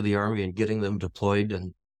into the Army and getting them deployed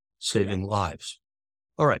and saving lives.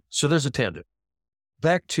 All right, so there's a tangent.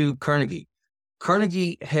 Back to Carnegie.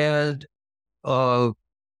 Carnegie had a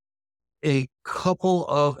couple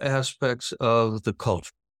of aspects of the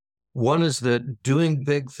culture. One is that doing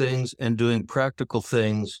big things and doing practical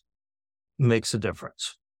things makes a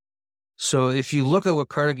difference. So if you look at what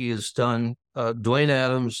Carnegie has done, Dwayne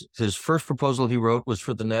Adams, his first proposal he wrote was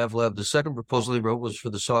for the Nav Lab. The second proposal he wrote was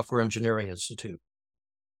for the Software Engineering Institute.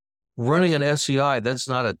 Running an SEI, that's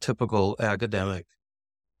not a typical academic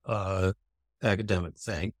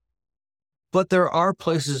thing. But there are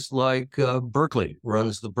places like Berkeley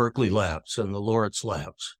runs the Berkeley labs and the Lawrence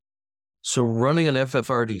labs. So running an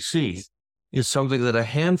FFRDC is something that a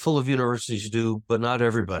handful of universities do, but not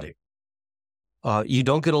everybody. You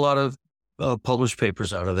don't get a lot of published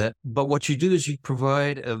papers out of that, but what you do is you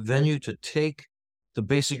provide a venue to take the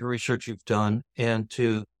basic research you've done and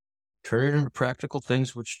to turn it into practical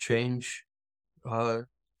things which change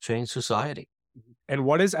society. And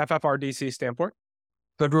what does FFRDC stand for?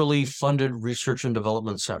 Federally Funded Research and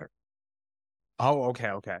Development Center. Oh,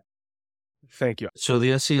 okay. Thank you. So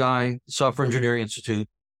the SEI, Software Engineering Institute,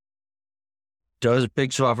 does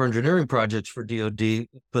big software engineering projects for DoD,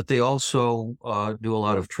 but they also do a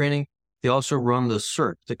lot of training. They also run the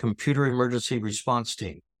CERT, the Computer Emergency Response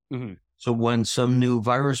Team. Mm-hmm. So when some new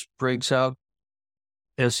virus breaks out,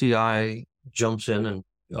 SEI jumps in and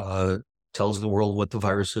tells the world what the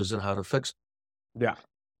virus is and how to fix it. Yeah.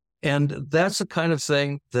 And that's the kind of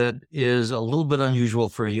thing that is a little bit unusual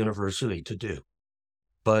for a university to do.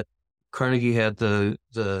 But Carnegie had the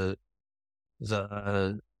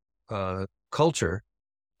culture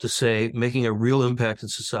to say making a real impact in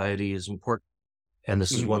society is important. And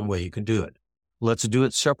this is one way you can do it. Let's do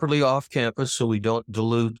it separately off campus so we don't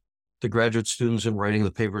dilute the graduate students in writing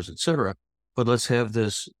the papers, et cetera. But let's have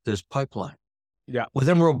this pipeline. Yeah.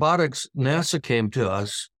 Within robotics, NASA came to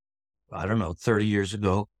us, 30 years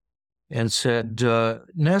ago, and said,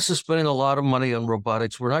 NASA's spending a lot of money on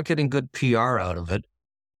robotics. We're not getting good PR out of it,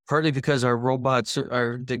 partly because our robots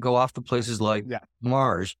they go off to places like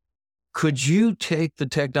Mars. Could you take the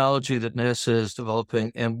technology that NASA is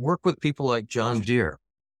developing and work with people like John Deere?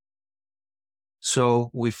 So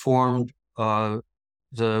we formed the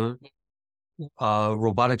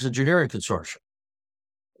Robotics Engineering Consortium.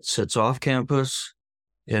 It sits off campus.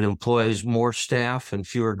 It employs more staff and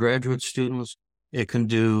fewer graduate students. It can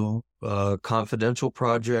do confidential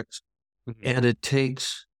projects, and it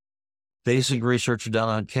takes basic research done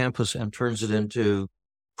on campus and turns it into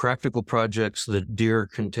practical projects that Deere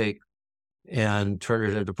can take and turn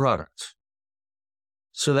it into products.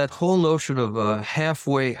 So that whole notion of a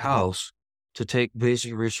halfway house to take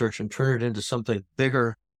basic research and turn it into something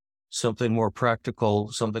bigger, something more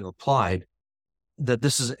practical, something applied, that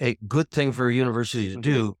this is a good thing for a university to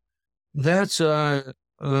do, that's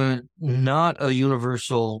not a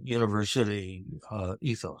universal university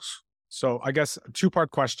ethos. So I guess a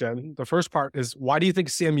two-part question. The first part is, why do you think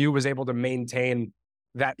CMU was able to maintain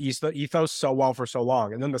that ethos so well for so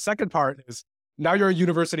long? And then the second part is, now you're a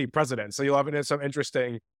university president, so you'll have some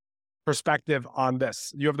interesting perspective on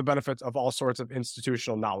this. You have the benefits of all sorts of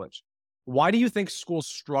institutional knowledge. Why do you think schools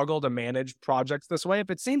struggle to manage projects this way, if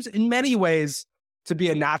it seems in many ways to be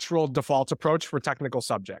a natural default approach for technical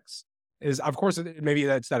subjects? Is, of course, maybe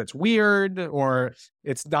that it's weird or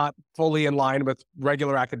it's not fully in line with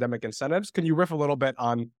regular academic incentives. Can you riff a little bit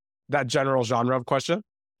on that general genre of question?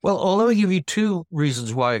 Well, let me give you two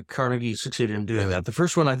reasons why Carnegie succeeded in doing that. The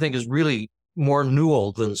first one, I think, is really more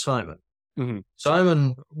Newell than Simon. Mm-hmm.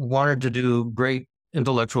 Simon wanted to do great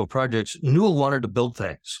intellectual projects. Newell wanted to build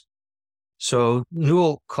things. So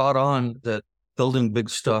Newell caught on that building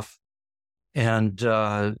big stuff and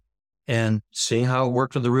seeing how it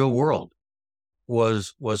worked in the real world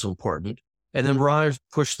was important. And then Raj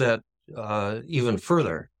pushed that even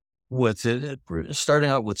further with it, starting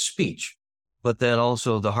out with speech, but then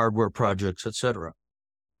also the hardware projects, et cetera.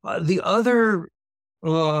 The other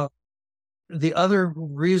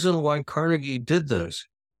reason why Carnegie did this,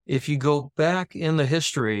 if you go back in the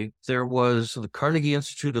history, there was the Carnegie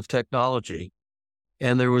Institute of Technology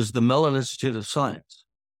and there was the Mellon Institute of Science.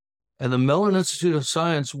 And the Mellon Institute of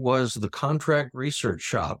Science was the contract research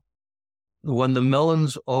shop. When the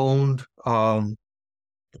Mellons owned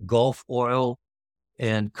Gulf Oil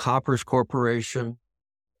and Koppers Corporation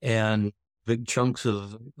and big chunks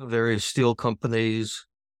of various steel companies,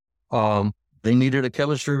 they needed a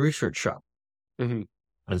chemistry research shop. Mm-hmm.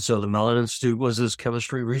 And so the Mellon Institute was this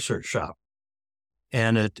chemistry research shop.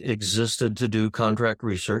 And it existed to do contract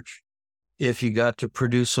research. If you got to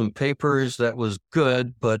produce some papers, that was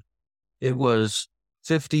good, but it was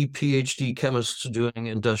 50 PhD chemists doing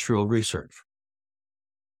industrial research.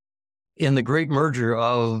 In the great merger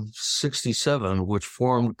of 1967, which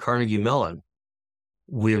formed Carnegie Mellon,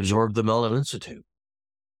 we absorbed the Mellon Institute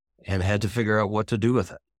and had to figure out what to do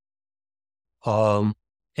with it.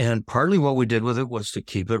 And partly what we did with it was to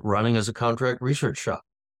keep it running as a contract research shop.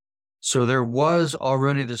 So there was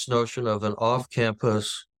already this notion of an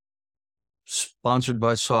off-campus, sponsored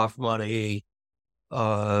by soft money,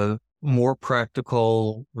 more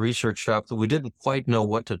practical research shop that we didn't quite know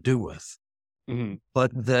what to do with.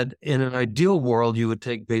 but that in an ideal world, you would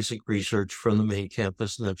take basic research from the main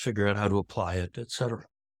campus and then figure out how to apply it, et cetera.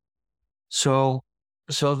 So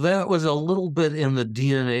that was a little bit in the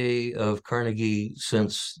DNA of Carnegie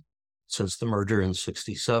since the merger in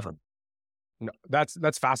 '67. No,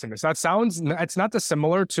 that's fascinating. So it's not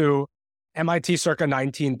dissimilar to MIT circa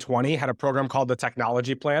 1920 had a program called the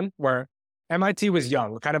Technology Plan, where MIT was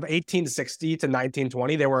young, kind of 1860 to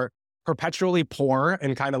 1920. They were perpetually poor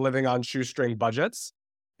and kind of living on shoestring budgets.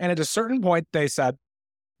 And at a certain point, they said,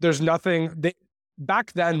 there's nothing,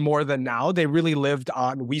 back then more than now, they really lived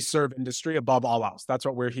on, we serve industry above all else. That's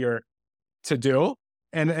what we're here to do.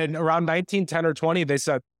 And around 1910 or 20, they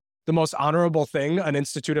said, the most honorable thing an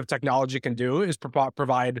institute of technology can do is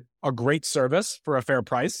provide a great service for a fair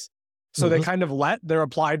price. So they kind of let their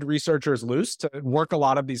applied researchers loose to work a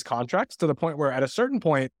lot of these contracts to the point where at a certain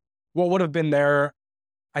point, what would have been their,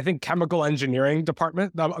 I think, chemical engineering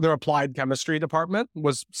department, their applied chemistry department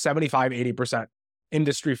was 75, 80%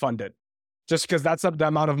 industry funded, just because that's the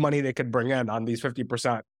amount of money they could bring in on these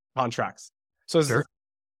 50% contracts. So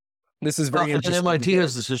this is very interesting. And MIT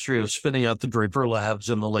has this history of spinning out the Draper Labs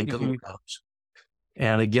and the Lincoln Labs.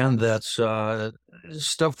 And again, that's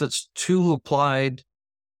stuff that's too applied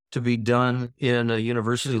to be done in a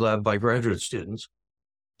university lab by graduate students,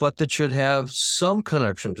 but that should have some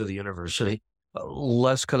connection to the university,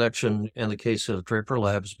 less connection in the case of Draper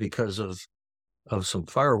Labs because of some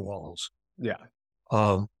firewalls. Yeah.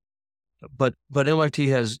 But MIT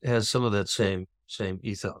has some of that same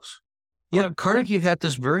ethos. Yeah, Carnegie had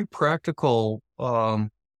this very practical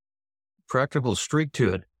streak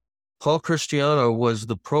to it. Paul Cristiano was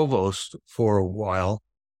the provost for a while,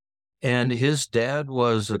 and his dad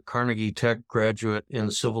was a Carnegie Tech graduate in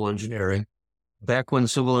civil engineering, back when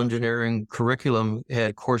civil engineering curriculum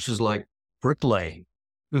had courses like bricklaying.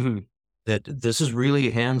 That this is really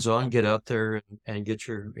hands-on, get out there and get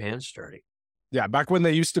your hands dirty. Yeah, back when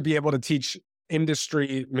they used to be able to teach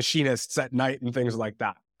industry machinists at night and things like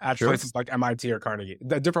that at places like MIT or Carnegie.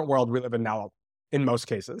 The different world we live in now in most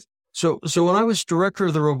cases. So when I was director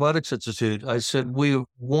of the Robotics Institute, I said we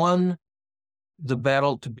won the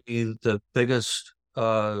battle to be the biggest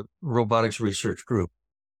robotics research group.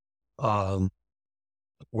 We're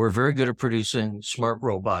very good at producing smart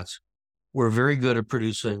robots. We're very good at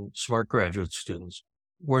producing smart graduate students.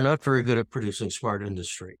 We're not very good at producing smart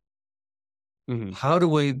industry. How do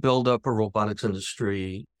we build up a robotics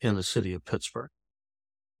industry in the city of Pittsburgh?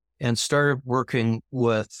 And started working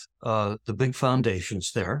with the big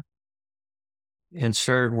foundations there, and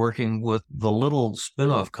started working with the little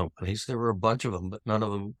spin-off companies. There were a bunch of them, but none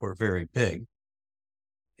of them were very big.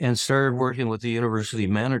 And started working with the university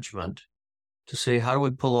management to say, how do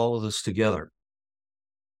we pull all of this together?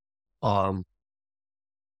 And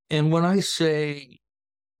when I say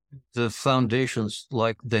the foundations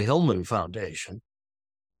like the Hillman Foundation,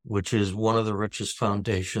 which is one of the richest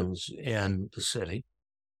foundations in the city,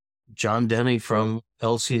 John Denny from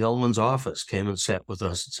L.C. Hillman's office came and sat with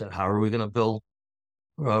us and said, how are we going to build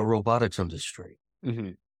a robotics industry?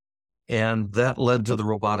 And that led to the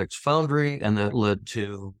Robotics Foundry, and that led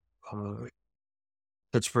to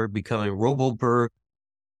Pittsburgh becoming Roboburg,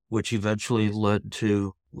 which eventually led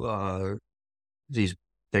to these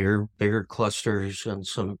bigger clusters and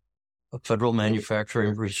some federal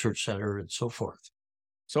manufacturing research center and so forth.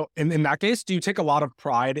 So in that case, do you take a lot of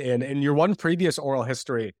pride in your one previous oral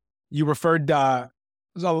history? You referred the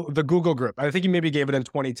Google group, I think you maybe gave it in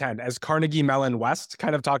 2010, as Carnegie Mellon West,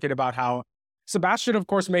 kind of talking about how Sebastian, of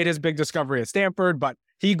course, made his big discovery at Stanford, but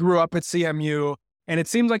he grew up at CMU. And it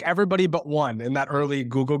seems like everybody but one in that early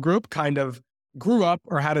Google group kind of grew up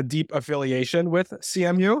or had a deep affiliation with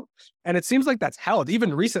CMU. And it seems like that's held.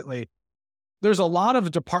 Even recently, there's a lot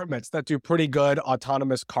of departments that do pretty good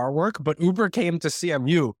autonomous car work, but Uber came to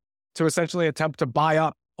CMU to essentially attempt to buy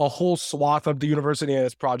up a whole swath of the university and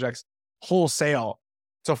its projects wholesale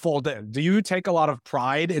to fold in. Do you take a lot of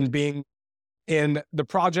pride in being in the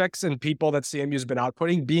projects and people that CMU has been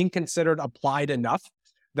outputting, being considered applied enough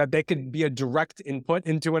that they could be a direct input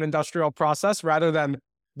into an industrial process, rather than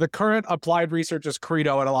the current applied researchers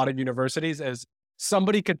credo at a lot of universities is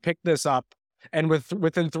somebody could pick this up and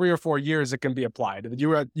within 3 or 4 years, it can be applied.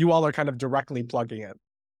 You all are kind of directly plugging in.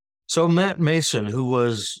 So Matt Mason, who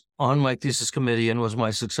was on my thesis committee and was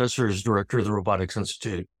my successor as director of the Robotics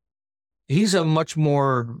Institute, he's a much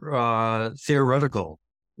more theoretical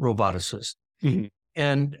roboticist.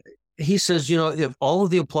 And he says, if all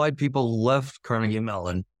of the applied people left Carnegie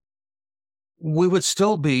Mellon, we would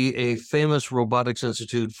still be a famous robotics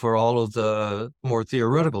institute for all of the more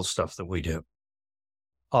theoretical stuff that we do.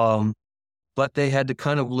 But they had to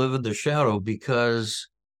kind of live in the shadow because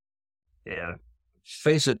Yeah.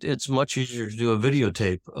 Face it, it's much easier to do a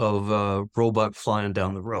videotape of a robot flying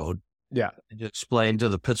down the road. Yeah. And explain to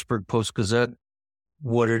the Pittsburgh Post-Gazette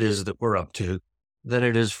what it is that we're up to than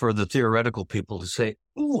it is for the theoretical people to say,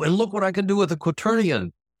 "Ooh, and look what I can do with a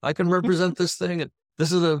quaternion. I can represent this thing. And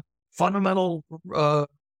this is a fundamental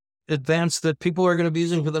advance that people are going to be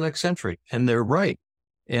using for the next century." And they're right.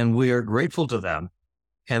 And we are grateful to them.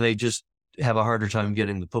 And they just have a harder time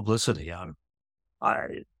getting the publicity out of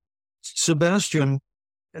it. Sebastian,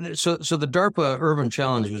 so the DARPA Urban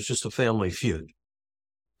Challenge was just a family feud.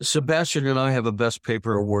 Sebastian and I have a Best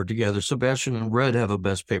Paper Award together. Sebastian and Red have a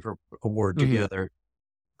Best Paper Award together.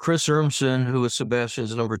 Chris Urmson, who was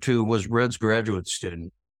Sebastian's number 2, was Red's graduate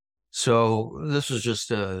student. So this was just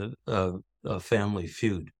a family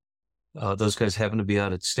feud. Those guys happen to be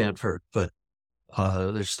out at Stanford, but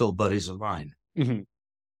they're still buddies of mine. Mm-hmm.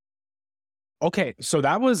 Okay, so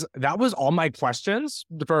that was all my questions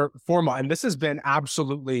for formal, and this has been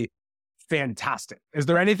absolutely fantastic. Is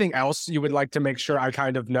there anything else you would like to make sure I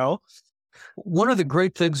kind of know? One of the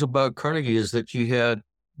great things about Carnegie is that you had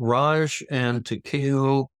Raj and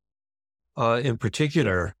Takeo in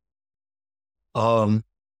particular, who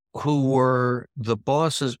were the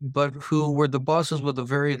bosses, but who were the bosses with a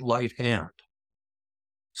very light hand.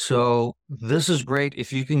 So this is great.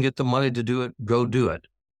 If you can get the money to do it, go do it.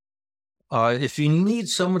 If you need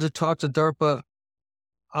someone to talk to DARPA,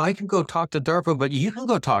 I can go talk to DARPA, but you can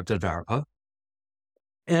go talk to DARPA.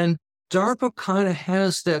 And DARPA kind of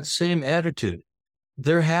has that same attitude.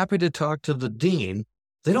 They're happy to talk to the dean.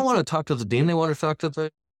 They don't want to talk to the dean. They want to talk to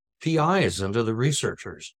the PIs and to the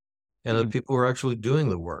researchers and the people who are actually doing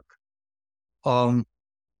the work.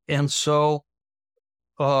 And so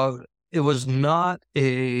it was not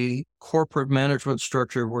a corporate management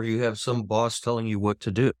structure where you have some boss telling you what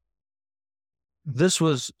to do. This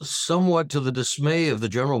was somewhat to the dismay of the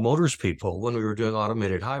General Motors people when we were doing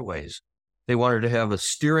automated highways. They wanted to have a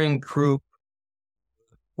steering group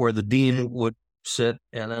where the dean would sit,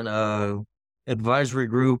 and then an advisory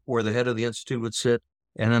group where the head of the institute would sit,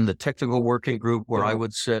 and then the technical working group where I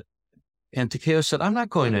would sit. And Takeo said, "I'm not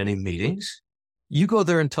going to any meetings. You go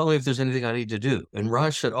there and tell me if there's anything I need to do." And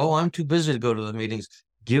Raj said, "Oh, I'm too busy to go to the meetings.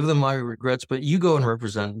 Give them my regrets, but you go and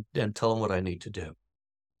represent and tell them what I need to do."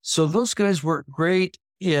 So those guys were great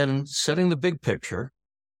in setting the big picture,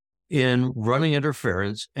 in running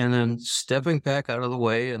interference, and then stepping back out of the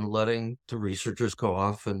way and letting the researchers go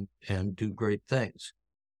off and do great things.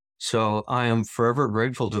 So I am forever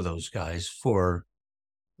grateful to those guys for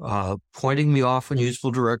pointing me off in useful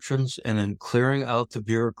directions and then clearing out the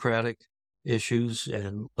bureaucratic issues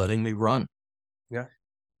and letting me run. Yeah.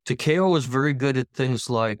 Takeo was very good at things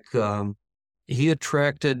like he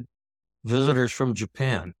attracted visitors from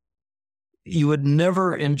Japan. You would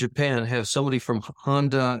never in Japan have somebody from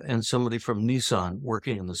Honda and somebody from Nissan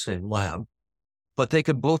working in the same lab, but they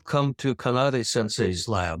could both come to Kanade Sensei's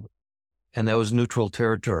lab, and that was neutral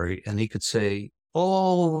territory. And he could say,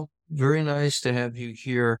 "Oh, very nice to have you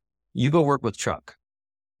here. You go work with Chuck."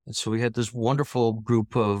 And so we had this wonderful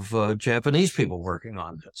group of Japanese people working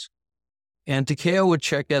on this. And Takeo would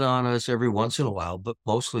check in on us every once in a while, but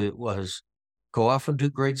mostly it was go off and do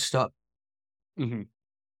great stuff. Mm-hmm.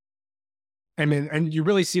 I mean, and you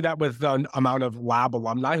really see that with the amount of lab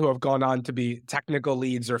alumni who have gone on to be technical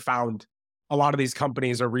leads or found a lot of these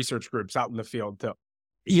companies or research groups out in the field too.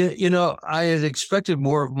 You know, I had expected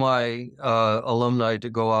more of my alumni to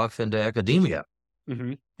go off into academia.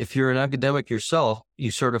 Mm-hmm. If you're an academic yourself, you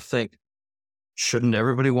sort of think, shouldn't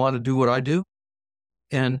everybody want to do what I do?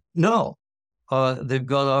 And no, they've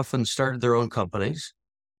gone off and started their own companies.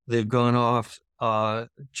 They've gone off.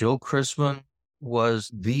 Joe Chrisman was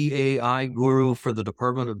the AI guru for the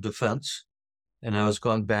Department of Defense, and now has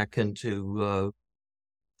gone back into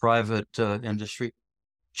private industry.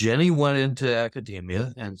 Jenny went into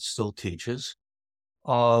academia and still teaches.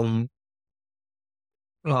 John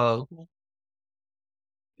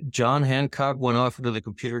Hancock went off into the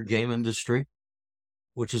computer game industry,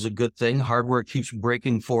 which is a good thing. Hardware keeps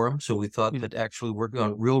breaking for him, so we thought that actually working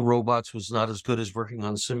on real robots was not as good as working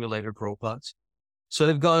on simulated robots. So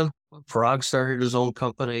they've gone. Parag started his own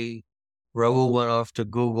company. Raul went off to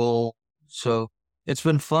Google. So it's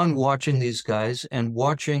been fun watching these guys and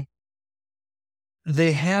watching.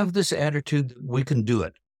 They have this attitude that we can do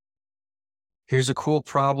it. Here's a cool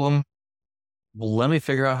problem. Let me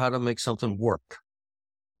figure out how to make something work.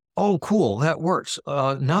 Oh, cool. That works.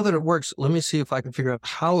 Now that it works, let me see if I can figure out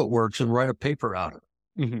how it works and write a paper out of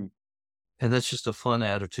it. Mm-hmm. And that's just a fun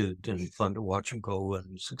attitude and fun to watch them go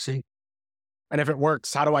and succeed. And if it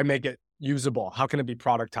works, how do I make it usable? How can it be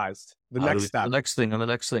productized? The next step. The next thing and the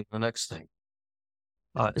next thing, the next thing.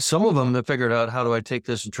 Some of them have figured out, how do I take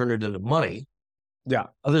this and turn it into money? Yeah.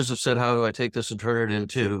 Others have said, how do I take this and turn it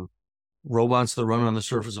into robots that run on the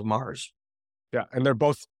surface of Mars? Yeah. And they're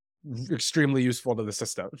both extremely useful to the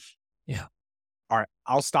system. Yeah. All right.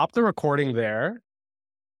 I'll stop the recording there.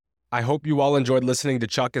 I hope you all enjoyed listening to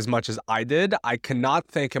Chuck as much as I did. I cannot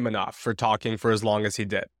thank him enough for talking for as long as he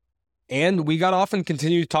did. And we got off and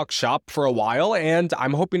continued to talk shop for a while, and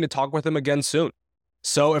I'm hoping to talk with him again soon.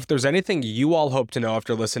 So if there's anything you all hope to know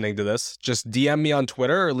after listening to this, just DM me on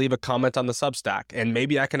Twitter or leave a comment on the Substack, and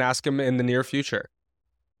maybe I can ask him in the near future.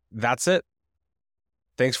 That's it.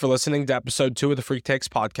 Thanks for listening to episode 2 of the Freak Takes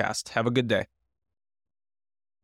podcast. Have a good day.